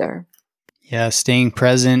you're out there. Yeah, staying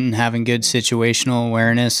present and having good situational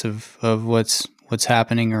awareness of what's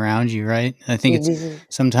happening around you, right? I think it's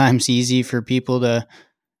sometimes easy for people to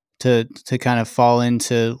kind of fall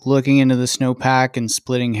into looking into the snowpack and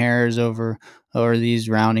splitting hairs over these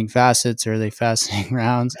rounding facets, or are they faceting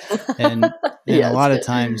rounds, and Yes. A lot of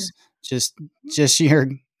times just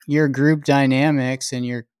your group dynamics and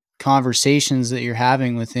your conversations that you're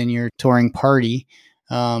having within your touring party,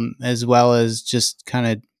 as well as just kind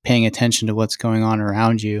of paying attention to what's going on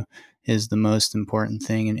around you, is the most important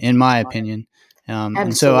thing, in my opinion.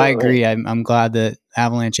 And so I agree. I'm glad that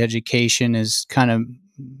avalanche education is kind of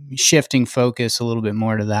shifting focus a little bit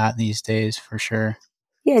more to that these days, for sure.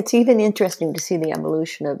 Yeah, it's even interesting to see the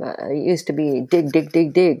evolution of it used to be dig, dig,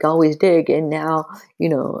 dig, dig, always dig. And now,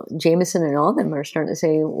 Jameson and all of them are starting to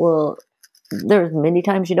say, well, there's many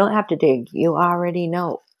times you don't have to dig. You already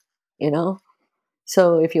know.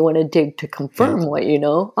 So if you want to dig to confirm what you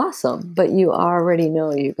know, awesome. But you already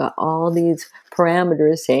know. You've got all these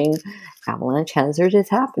parameters saying avalanche hazard is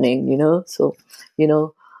happening, So,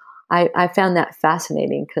 I found that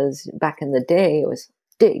fascinating, because back in the day it was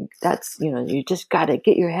dig. That's, you just got to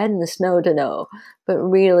get your head in the snow to know. But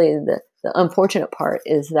really the unfortunate part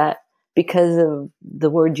is that because of the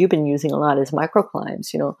word you've been using a lot is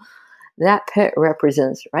microclimes, that pit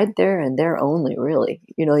represents right there and there only, really.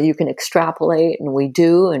 You can extrapolate, and we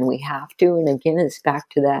do, and we have to. And again, it's back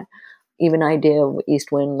to that even idea of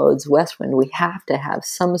east wind loads west wind. We have to have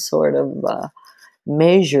some sort of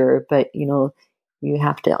measure, but, you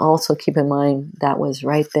have to also keep in mind that was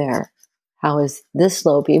right there. How is this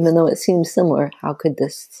slope, even though it seems similar, how could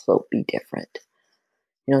this slope be different?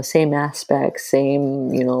 Same aspect,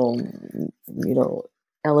 same,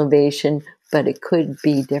 elevation, but it could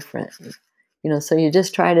be different. So you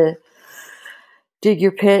just try to dig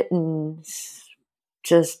your pit and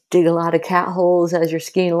just dig a lot of cat holes as you're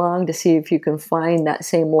skiing along to see if you can find that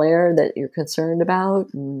same layer that you're concerned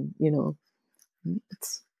about. And,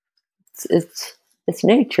 it's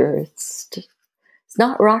nature. It's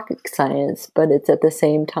not rocket science, but it's at the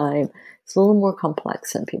same time, it's a little more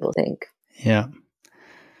complex than people think. Yeah.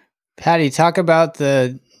 Patty, talk about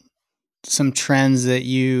some trends that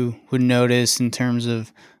you would notice in terms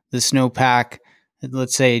of the snowpack,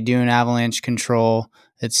 let's say doing avalanche control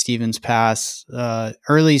at Stevens Pass,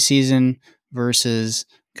 early season versus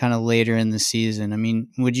kind of later in the season. I mean,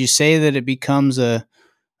 would you say that it becomes a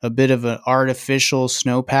bit of an artificial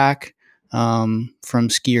snowpack from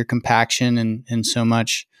skier compaction and so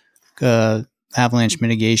much avalanche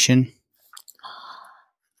mitigation?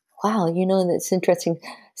 Wow, that's interesting.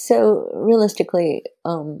 So realistically,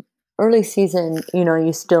 early season,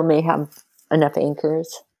 you still may have enough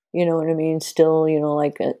anchors. You know what I mean? Still,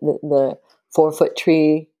 like the 4 foot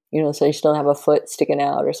tree. So you still have a foot sticking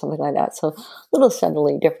out or something like that. So a little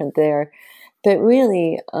subtly different there, but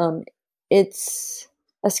really, it's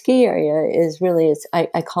a ski area is really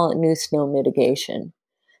I call it new snow mitigation.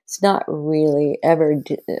 It's not really ever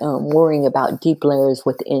worrying about deep layers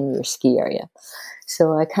within your ski area.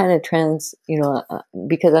 So I kind of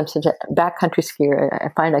because I'm such a backcountry skier, I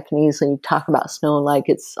find I can easily talk about snow like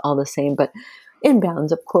it's all the same. But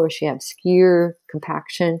inbounds, of course, you have skier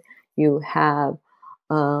compaction. You have,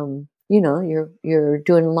 you're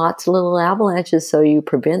doing lots of little avalanches, so you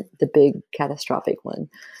prevent the big catastrophic one.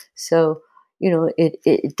 So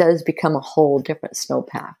it does become a whole different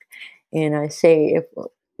snowpack. And I say if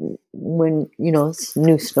when it's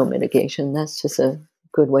new snow mitigation, that's just a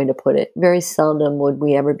good way to put it. Very seldom would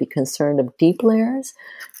we ever be concerned of deep layers,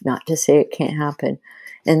 not to say it can't happen.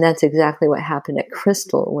 And that's exactly what happened at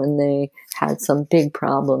Crystal when they had some big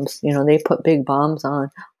problems. They put big bombs on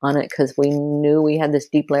it because we knew we had this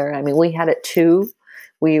deep layer. I mean, we had it too.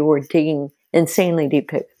 We were digging insanely deep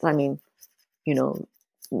pits. I mean,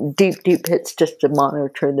 deep pits just to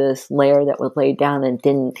monitor this layer that was laid down and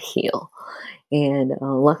didn't heal. And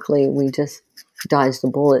luckily, we just dodged the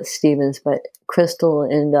bullet, Stevens. But Crystal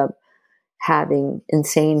ended up having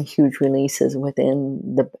insane, huge releases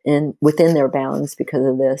within their bounds because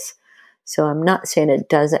of this. So I'm not saying it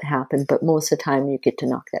doesn't happen, but most of the time you get to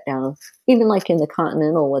knock that down. Even like in the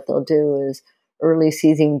Continental, what they'll do is early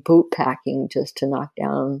season boot packing just to knock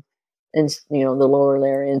down, the lower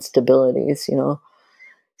layer instabilities.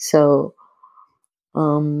 So.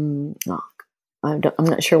 I'm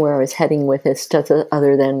not sure where I was heading with this,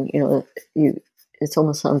 other than it's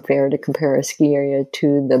almost unfair to compare a ski area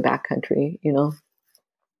to the backcountry.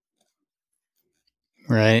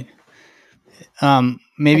 Right.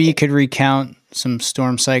 Maybe you could recount some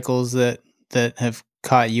storm cycles that have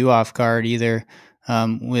caught you off guard, either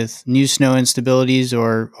with new snow instabilities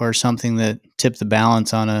or something that tipped the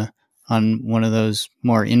balance on one of those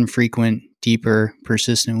more infrequent, deeper,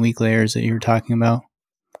 persistent weak layers that you were talking about.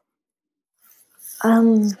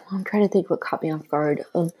 I'm trying to think what caught me off guard.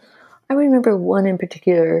 I remember one in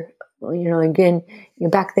particular. Again,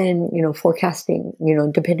 back then, forecasting,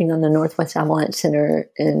 depending on the Northwest Avalanche Center,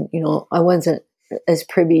 and I wasn't as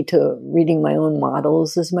privy to reading my own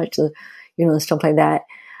models as much, stuff like that.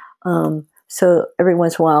 So every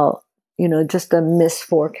once in a while, just a missed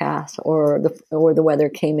forecast or the weather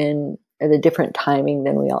came in at a different timing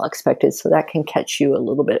than we all expected. So that can catch you a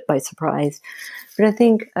little bit by surprise. But I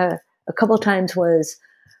think a couple of times was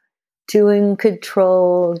doing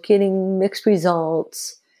control, getting mixed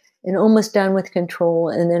results, and almost done with control,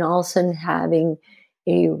 and then all of a sudden having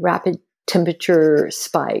a rapid temperature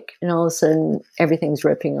spike, and all of a sudden everything's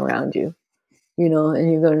ripping around you,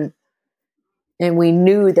 and you're going. And we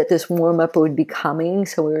knew that this warm up would be coming,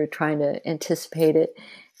 so we were trying to anticipate it,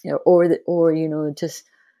 or just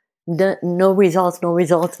no results,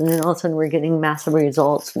 and then all of a sudden we're getting massive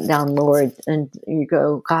results down lower, and you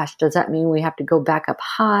go, gosh, does that mean we have to go back up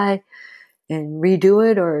high and redo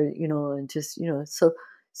it, or and just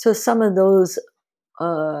so some of those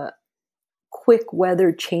quick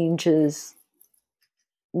weather changes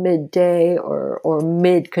midday or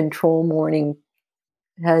mid control morning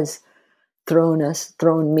has thrown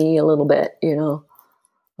me a little bit,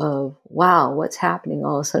 of wow, what's happening?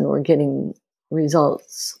 All of a sudden we're getting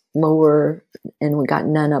results lower and we got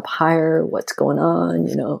none up higher. What's going on?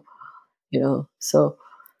 So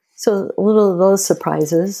a little of those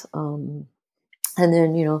surprises. And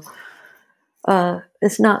then,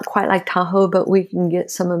 it's not quite like Tahoe, but we can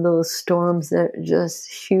get some of those storms that are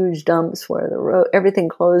just huge dumps where the road, everything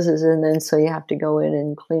closes. And then, so you have to go in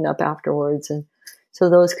and clean up afterwards. And so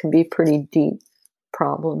those can be pretty deep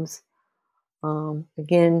problems.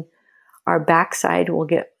 Again, our backside will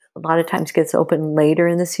get a lot of times gets open later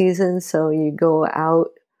in the season. So you go out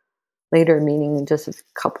later, meaning just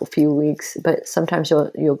a few weeks, but sometimes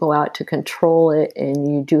you'll go out to control it,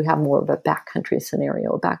 and you do have more of a backcountry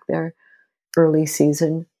scenario back there early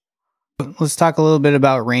season. Let's talk a little bit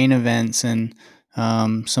about rain events and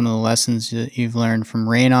some of the lessons that you've learned from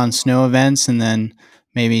rain on snow events, and then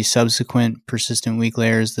maybe subsequent persistent weak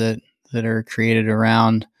layers that are created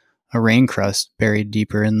around a rain crust buried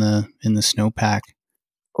deeper in the snowpack.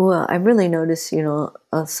 Well, I really noticed,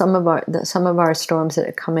 some of our storms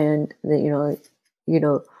that come in, that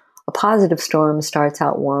a positive storm starts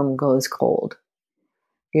out warm, goes cold.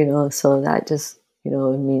 So that just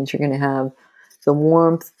means you're going to have the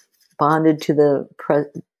warmth bonded to the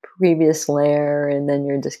previous layer, and then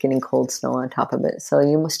you're just getting cold snow on top of it. So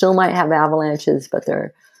you still might have avalanches, but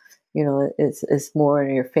they're, it's more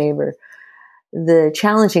in your favor. The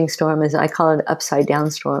challenging storm is, I call it an upside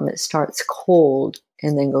down storm. It starts cold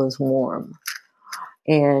and then goes warm,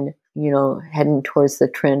 and heading towards the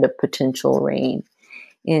trend of potential rain.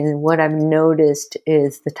 And what I've noticed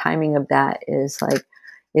is the timing of that is like,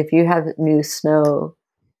 if you have new snow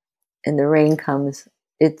and the rain comes,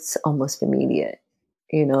 it's almost immediate.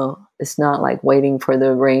 It's not like waiting for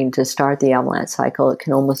the rain to start the avalanche cycle. It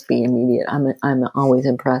can almost be immediate. I'm always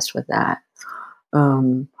impressed with that.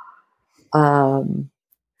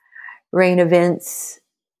 Rain events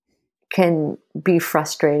can be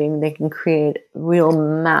frustrating. They can create real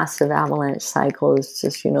massive avalanche cycles,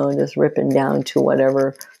 just ripping down to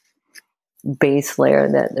whatever base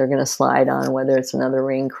layer that they're going to slide on, whether it's another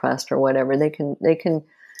rain crust or whatever. They can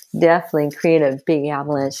definitely create a big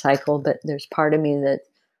avalanche cycle, but there's part of me that's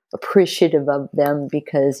appreciative of them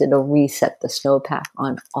because it'll reset the snowpack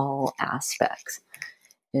on all aspects.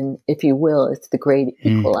 And if you will, it's the great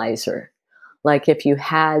equalizer. Like if you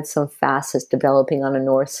had some facets developing on a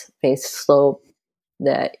north face slope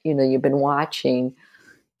that, you've been watching,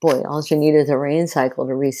 boy, all you need is a rain cycle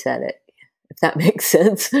to reset it, if that makes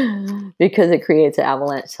sense, because it creates an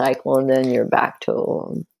avalanche cycle and then you're back to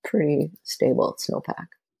a pretty stable snowpack.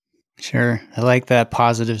 Sure. I like that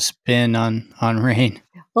positive spin on rain.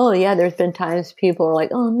 Oh yeah, there's been times people are like,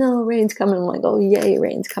 oh no, rain's coming. I'm like, oh yay,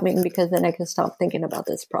 rain's coming, because then I can stop thinking about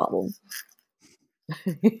this problem.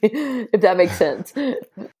 If that makes sense.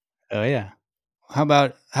 Oh yeah. How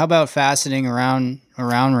about faceting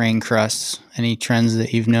around rain crusts? Any trends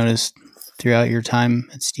that you've noticed throughout your time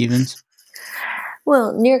at Stevens?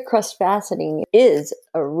 Well, near crust faceting is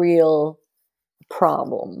a real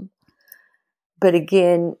problem. But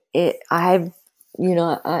again, I've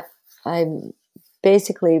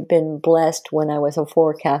basically been blessed. When I was a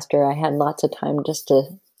forecaster, I had lots of time just to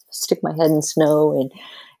stick my head in snow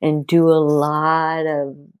and do a lot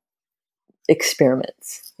of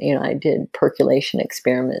experiments. I did percolation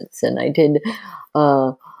experiments, and I did.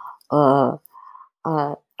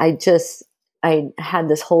 I had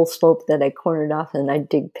this whole slope that I cornered off, and I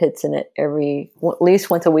dig pits in it at least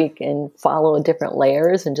once a week, and follow different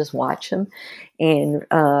layers and just watch them. And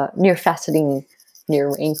near faceting near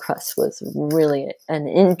rain crust was really an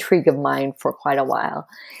intrigue of mine for quite a while.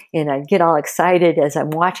 And I'd get all excited as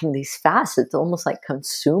I'm watching these facets almost like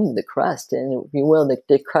consume the crust. And if you will,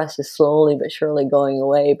 the crust is slowly but surely going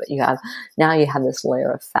away, but you have this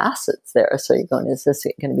layer of facets there. So you're going, is this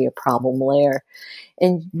going to be a problem layer?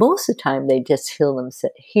 And most of the time they just heal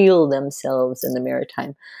themselves in the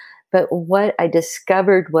maritime. But what I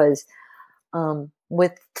discovered was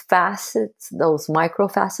with facets, those micro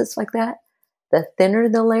facets like that, the thinner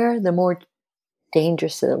the layer, the more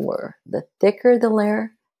dangerous they were. The thicker the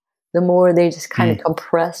layer, the more they just kind of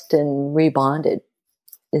compressed and rebonded.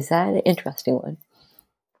 Is that an interesting one?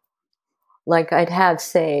 Like I'd have, let's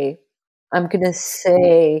say,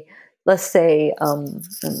 I'm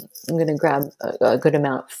going to grab a good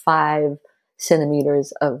amount, 5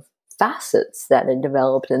 centimeters of facets that had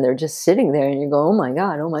developed, and they're just sitting there, and you go, oh my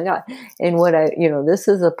God. And what this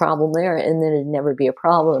is a problem there, and then it'd never be a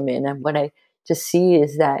problem. And what I just see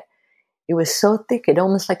is that it was so thick, it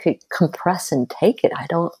almost like could compress and take it. I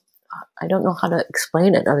don't know how to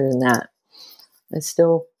explain it other than that. I'm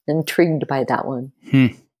still intrigued by that one.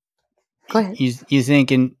 Go ahead. You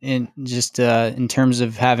think in terms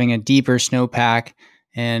of having a deeper snowpack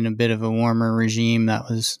and a bit of a warmer regime, that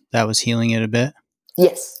was healing it a bit?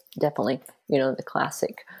 Yes, definitely. The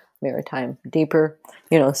classic maritime deeper,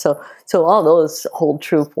 so all those hold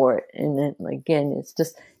true for it. And then again,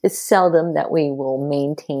 it's seldom that we will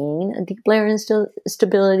maintain a deep layer of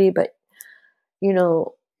stability, but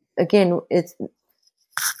again, it's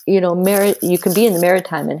you can be in the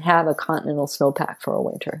maritime and have a continental snowpack for a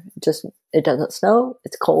winter. It doesn't snow,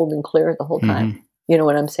 it's cold and clear the whole time. Mm-hmm. You know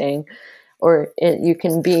what I'm saying? Or you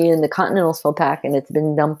can be in the continental snowpack and it's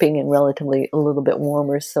been dumping and relatively a little bit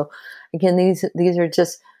warmer. So again, these are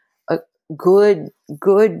just good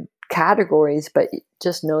categories, but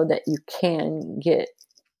just know that you can get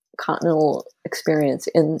continental experience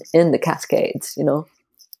in the Cascades.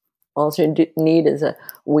 All you need is a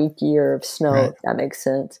weak year of snow. Right. If that makes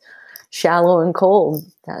sense. Shallow and cold,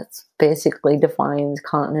 that's basically defines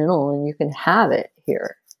continental, and you can have it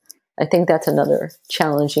here. I think that's another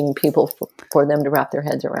challenging people for them to wrap their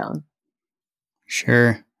heads around.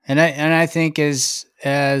 Sure. And I think as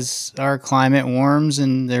our climate warms,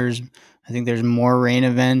 and I think there's more rain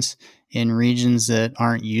events in regions that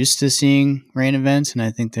aren't used to seeing rain events, and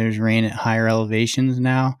I think there's rain at higher elevations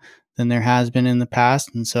now than there has been in the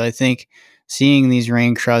past. And so I think seeing these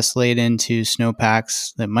rain crusts laid into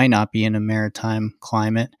snowpacks that might not be in a maritime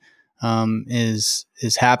climate is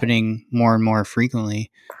happening more and more frequently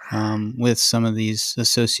with some of these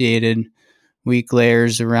associated weak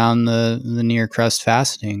layers around the near crust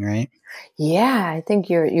faceting, right? Yeah, I think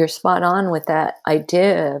you're spot on with that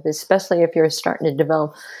idea of, especially if you're starting to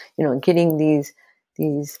develop, getting these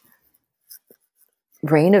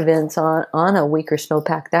rain events on a weaker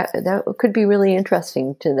snowpack. That could be really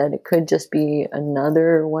interesting, to that it could just be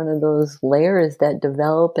another one of those layers that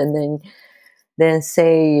develop, and then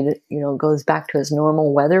say, goes back to its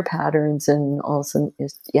normal weather patterns, and also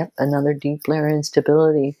is, another deep layer of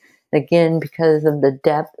instability. Again, because of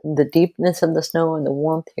the deepness of the snow and the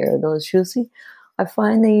warmth here, I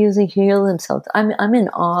find they usually heal themselves. I'm in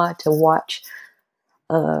awe to watch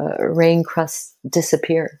rain crusts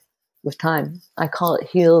disappear with time. I call it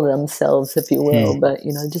heal themselves, if you will. But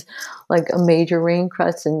just like a major rain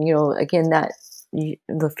crust, and again, that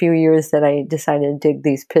the few years that I decided to dig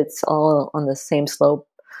these pits all on the same slope,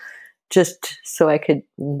 just so I could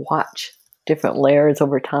watch different layers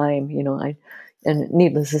over time. And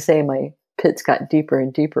needless to say, my pits got deeper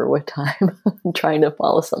and deeper with time, trying to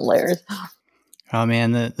follow some layers. Oh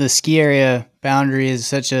man, the ski area boundary is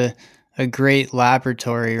such a great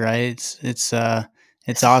laboratory, right? It's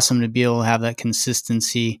awesome to be able to have that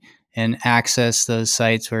consistency and access those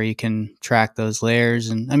sites where you can track those layers.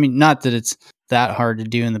 And I mean, not that it's that hard to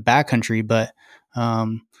do in the backcountry, but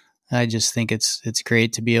I just think it's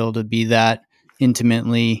great to be able to be that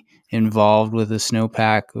intimately involved with a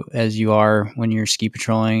snowpack as you are when you're ski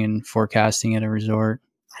patrolling and forecasting at a resort.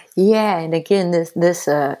 Yeah, and again, this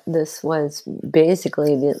was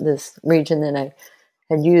basically this region that I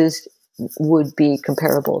had used would be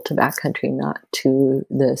comparable to backcountry, not to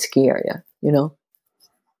the ski area.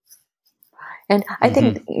 And I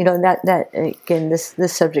think that again,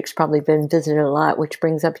 this subject's probably been visited a lot, which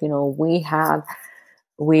brings up,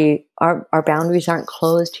 our boundaries aren't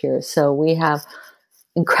closed here, so we have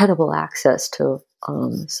incredible access to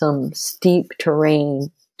some steep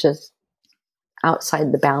terrain just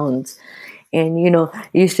outside the bounds. And it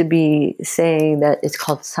used to be saying that it's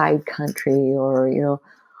called side country, or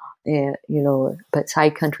but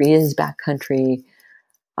side country is backcountry.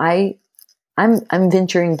 I'm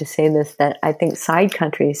venturing to say this, that I think side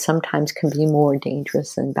country sometimes can be more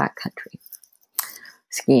dangerous than backcountry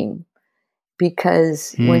skiing,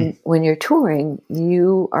 because when you're touring,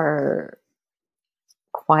 you are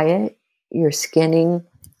quiet, you're skinning,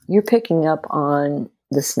 you're picking up on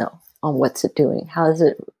the snow, on what's it doing, how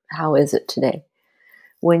is it today.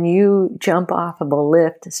 When you jump off of a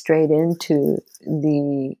lift straight into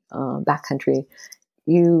the backcountry,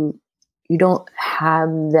 you don't have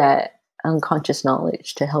that unconscious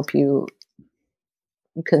knowledge to help you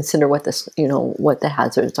consider what the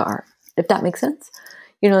hazards are, if that makes sense.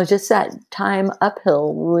 Just that time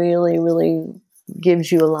uphill really, really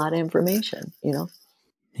gives you a lot of information.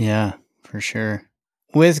 Yeah, for sure.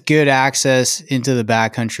 With good access into the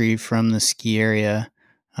backcountry from the ski area,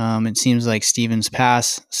 it seems like Stevens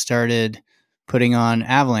Pass started putting on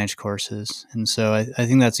avalanche courses. And so I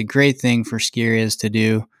think that's a great thing for ski areas to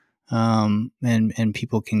do. And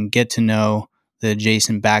people can get to know the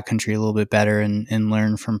adjacent backcountry a little bit better and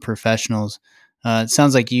learn from professionals. It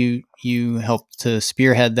sounds like you helped to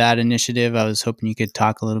spearhead that initiative. I was hoping you could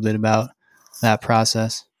talk a little bit about that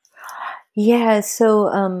process. Yeah,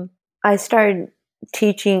 so I started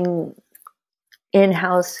teaching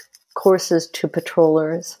in-house courses to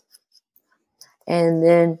patrollers, and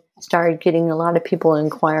then started getting a lot of people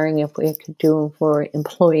inquiring if we could do them for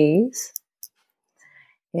employees.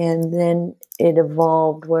 And then it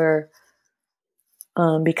evolved where,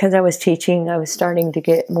 because I was teaching, I was starting to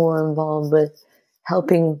get more involved with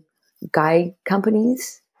helping guide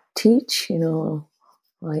companies teach,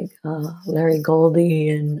 like Larry Goldie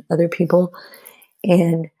and other people.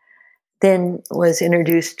 And then was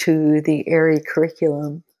introduced to the ARI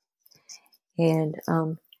curriculum. And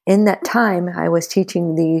in that time, I was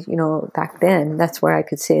teaching these, back then, that's where I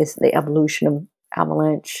could say is the evolution of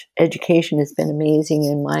avalanche education has been amazing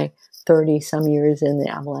in my 30-some years in the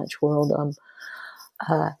avalanche world.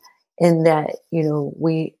 In that,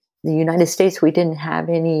 the United States, we didn't have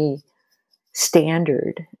any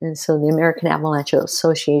standard. And so the American Avalanche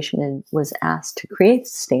Association was asked to create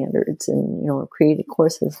standards and, created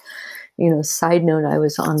courses. Side note, I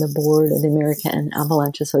was on the board of the American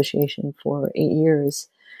Avalanche Association for 8 years.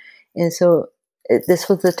 And so this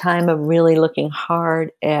was the time of really looking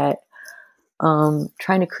hard at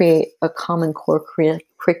trying to create a common core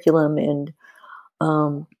curriculum and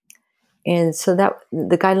And so that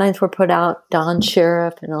the guidelines were put out. Don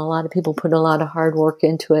Sheriff and a lot of people put a lot of hard work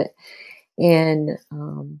into it, and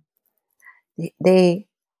they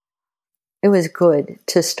it was good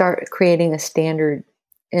to start creating a standard.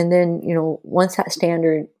 And then, once that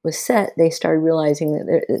standard was set, they started realizing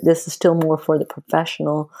that this is still more for the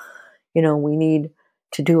professional. We need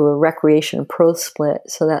to do a recreation pro split.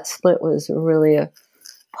 So that split was really a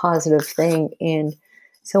positive thing. And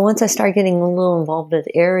so once I started getting a little involved at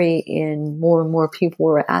the area, and more people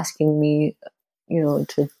were asking me,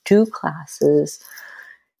 to do classes,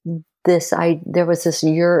 there was this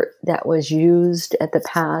yurt that was used at the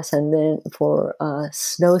pass, and then for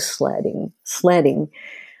snow sledding.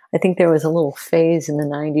 I think there was a little phase in the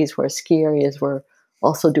 90s where ski areas were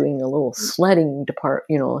also doing a little sledding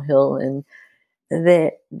hill, and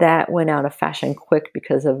that went out of fashion quick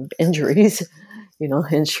because of injuries,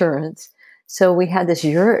 insurance. So we had this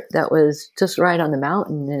yurt that was just right on the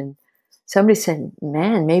mountain, and somebody said,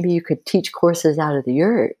 "Man, maybe you could teach courses out of the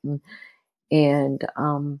yurt." And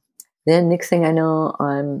then next thing I know,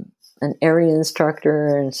 I'm an area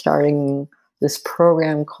instructor and starting this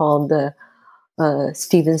program called the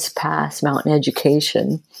Stevens Pass Mountain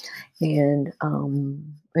Education. And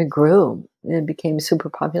it grew. It became super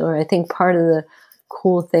popular. I think part of the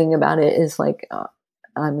cool thing about it is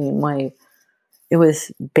it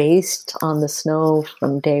was based on the snow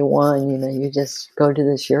from day one. You just go to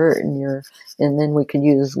this yurt and then we could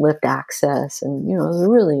use lift access, and it was a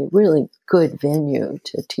really, really good venue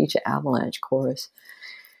to teach an avalanche course.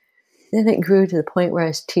 Then it grew to the point where I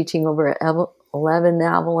was teaching over 11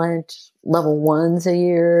 avalanche level 1s a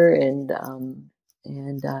year, and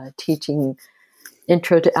teaching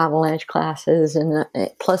intro to avalanche classes, and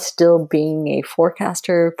plus still being a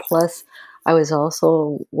forecaster. Plus, I was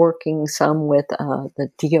also working some with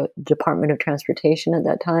the Department of Transportation at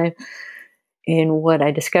that time. And what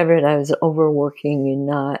I discovered, I was overworking and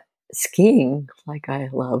not skiing like I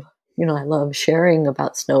love. I love sharing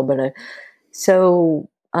about snow, but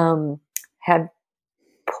had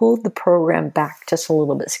pulled the program back just a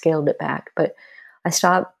little bit, scaled it back. But I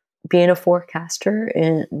stopped being a forecaster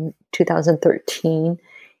in 2013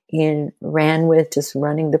 and ran with just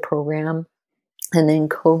running the program. And then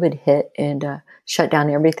COVID hit and shut down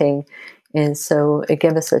everything. And so it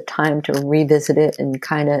gave us a time to revisit it and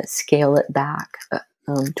kind of scale it back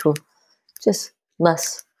to just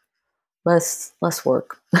less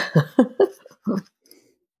work.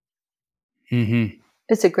 Mm-hmm.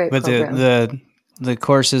 It's a great program. But the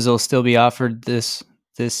courses will still be offered this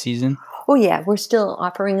season? Oh yeah, we're still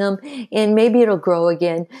offering them, and maybe it'll grow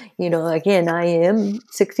again. Again, I am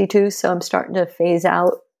 62, so I'm starting to phase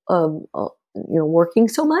out working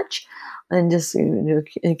so much, and just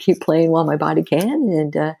keep playing while my body can.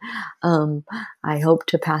 And I hope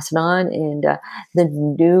to pass it on. And the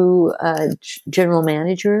new general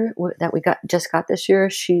manager that we just got this year,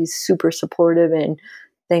 she's super supportive and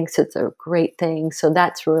thinks it's a great thing. So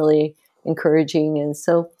that's really encouraging, and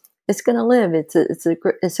so it's going to live. It's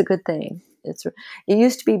a good thing. It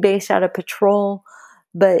used to be based out of Patrol,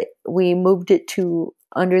 but we moved it to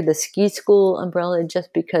under the ski school umbrella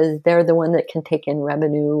just because they're the one that can take in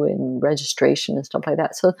revenue and registration and stuff like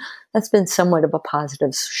that. So that's been somewhat of a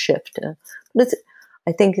positive shift. But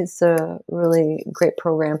I think it's a really great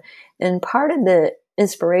program. And part of the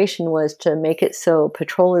inspiration was to make it so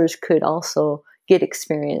patrollers could also get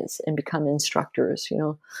experience and become instructors.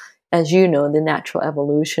 As you know, the natural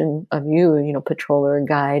evolution of patroller,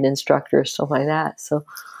 guide, instructor, stuff like that. So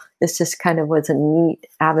this just kind of was a neat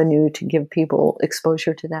avenue to give people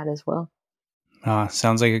exposure to that as well.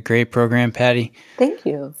 Sounds like a great program, Patty. Thank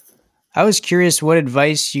you. I was curious what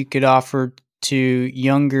advice you could offer to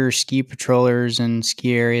younger ski patrollers and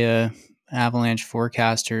ski area avalanche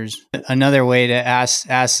forecasters. Another way to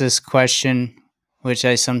ask this question, which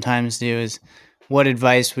I sometimes do, is what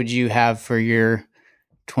advice would you have for your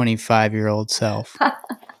 25-year-old self?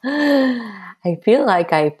 I feel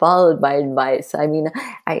like I followed my advice. I mean,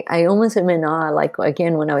 I almost am in awe. Like,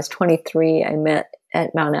 again, when I was 23, I met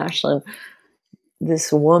at Mount Ashland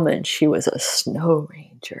this woman. She was a snow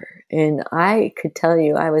ranger. And I could tell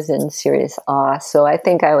you I was in serious awe. So I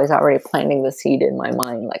think I was already planting the seed in my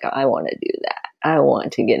mind. Like, I want to do that. I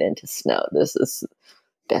want to get into snow. This is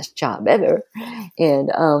the best job ever.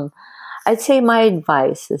 And I'd say my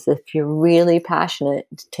advice is, if you're really passionate,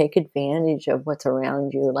 to take advantage of what's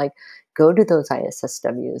around you. Like, go to those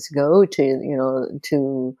ISSWs, go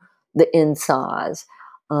to the INSAWs,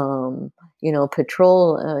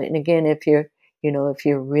 patrol. And again, if you're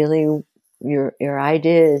really, your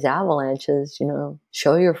idea is avalanches,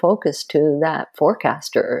 show your focus to that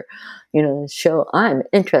forecaster, show I'm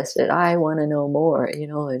interested. I want to know more,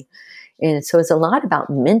 And so it's a lot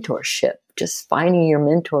about mentorship, just finding your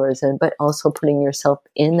mentors, but also putting yourself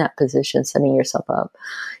in that position, setting yourself up.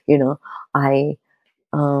 I,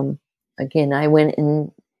 again, I went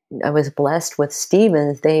and I was blessed with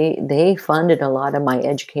Stevens. They funded a lot of my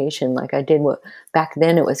education. Like I did what back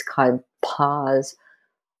then it was called PAWS,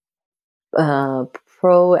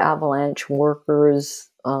 Pro Avalanche Workers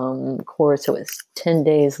course. It was 10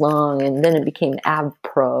 days long, and then it became Av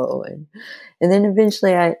Pro, and then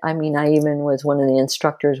eventually I even was one of the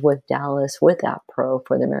instructors with Dallas with Av Pro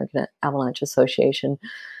for the American Avalanche Association.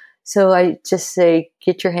 So I just say,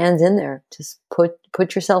 get your hands in there. Just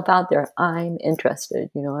put yourself out there. I'm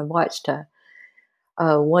interested. I watched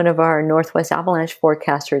one of our Northwest Avalanche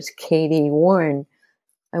forecasters, Katie Warren.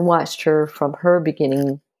 I watched her from her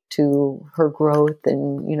beginning to her growth,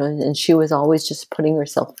 and she was always just putting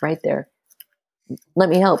herself right there. Let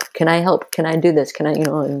me help. Can I help? Can I do this? Can I?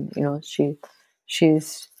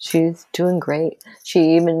 She's doing great.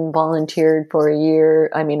 She even volunteered for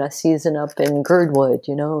a season up in Girdwood.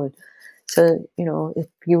 So if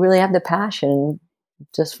you really have the passion,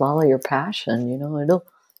 just follow your passion.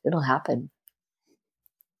 It'll happen.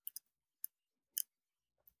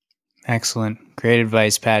 Excellent. Great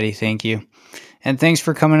advice, Patty. Thank you. And thanks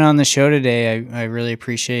for coming on the show today. I really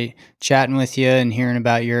appreciate chatting with you and hearing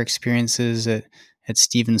about your experiences at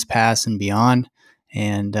Stevens Pass and beyond.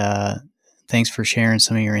 And thanks for sharing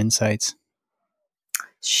some of your insights.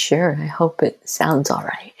 Sure. I hope it sounds all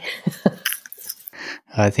right.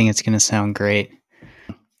 I think it's going to sound great.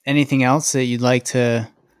 Anything else that you'd like to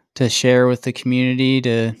share with the community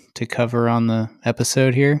to cover on the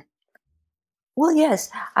episode here? Well, yes.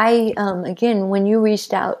 I, again, when you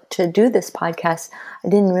reached out to do this podcast, I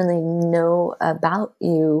didn't really know about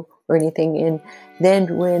you or anything. And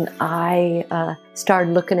then when I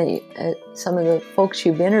started looking at some of the folks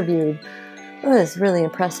you've interviewed, it was really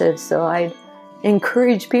impressive. So I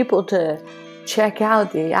encourage people to check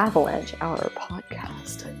out the Avalanche Hour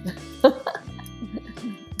podcast.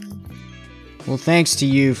 Well, thanks to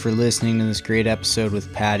you for listening to this great episode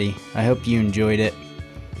with Patty. I hope you enjoyed it.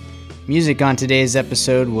 Music on today's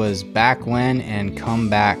episode was Back When and Come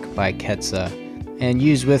Back by Ketsa, and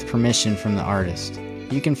used with permission from the artist.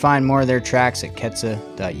 You can find more of their tracks at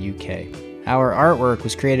ketsa.uk. Our artwork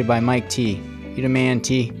was created by Mike T. You the man,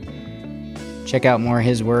 T. Check out more of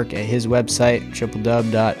his work at his website,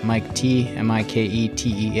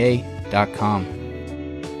 www.miketea.com.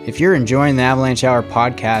 If you're enjoying the Avalanche Hour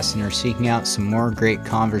podcast and are seeking out some more great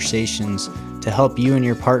conversations to help you and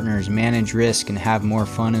your partners manage risk and have more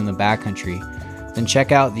fun in the backcountry, then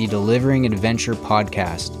check out the Delivering Adventure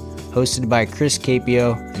podcast, hosted by Chris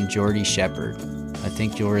Capio and Jordy Shepard. I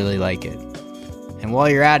think you'll really like it. And while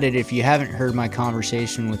you're at it, if you haven't heard my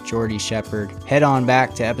conversation with Jordy Shepard, head on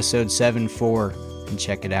back to episode 7.4 and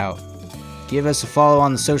check it out. Give us a follow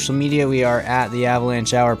on the social media. We are at the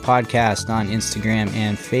Avalanche Hour Podcast on Instagram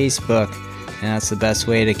and Facebook, and that's the best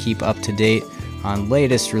way to keep up to date on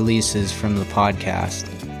latest releases from the podcast.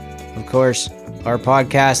 Of course, our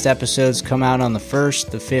podcast episodes come out on the 1st,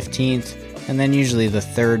 the 15th, and then usually the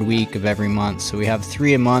 3rd week of every month. So we have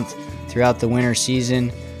 3 a month throughout the winter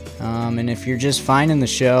season. And if you're just finding the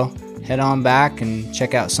show, head on back and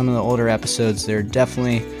check out some of the older episodes. There are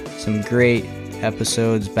definitely some great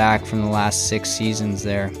episodes back from the last 6 seasons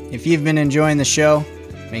there. If you've been enjoying the show,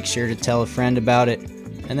 make sure to tell a friend about it,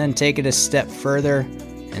 and then take it a step further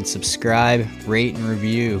and subscribe, rate, and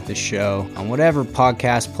review the show on whatever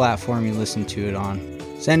podcast platform you listen to it on.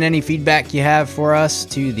 Send any feedback you have for us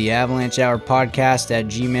to the Avalanche Hour Podcast at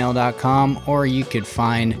gmail.com, or you could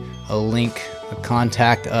find a link, a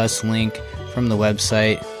contact us link from the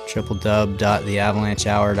website,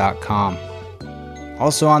 www.theavalanchehour.com.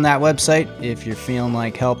 Also on that website, if you're feeling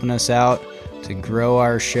like helping us out to grow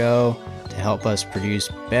our show, to help us produce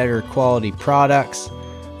better quality products,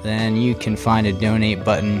 then you can find a donate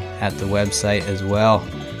button at the website as well,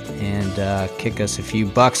 and kick us a few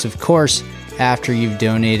bucks, of course, after you've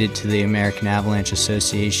donated to the American Avalanche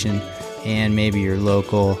Association and maybe your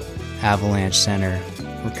local Avalanche Center.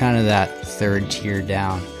 We're kind of that 3rd tier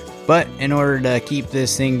down. But in order to keep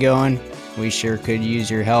this thing going, we sure could use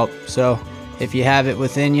your help. So if you have it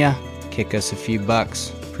within you, kick us a few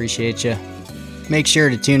bucks. Appreciate you. Make sure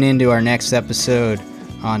to tune into our next episode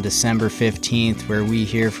on December 15th, where we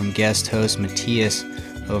hear from guest host Matthias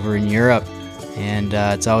over in Europe. And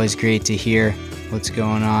it's always great to hear what's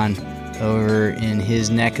going on over in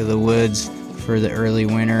his neck of the woods for the early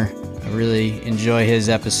winter. I really enjoy his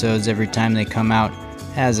episodes every time they come out,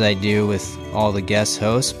 as I do with all the guest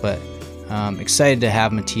hosts, but excited to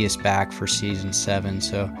have Matthias back for season 7.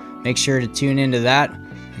 So make sure to tune into that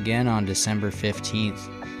again on December 15th.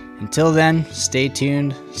 Until then, stay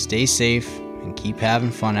tuned, stay safe, and keep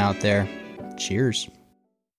having fun out there. Cheers.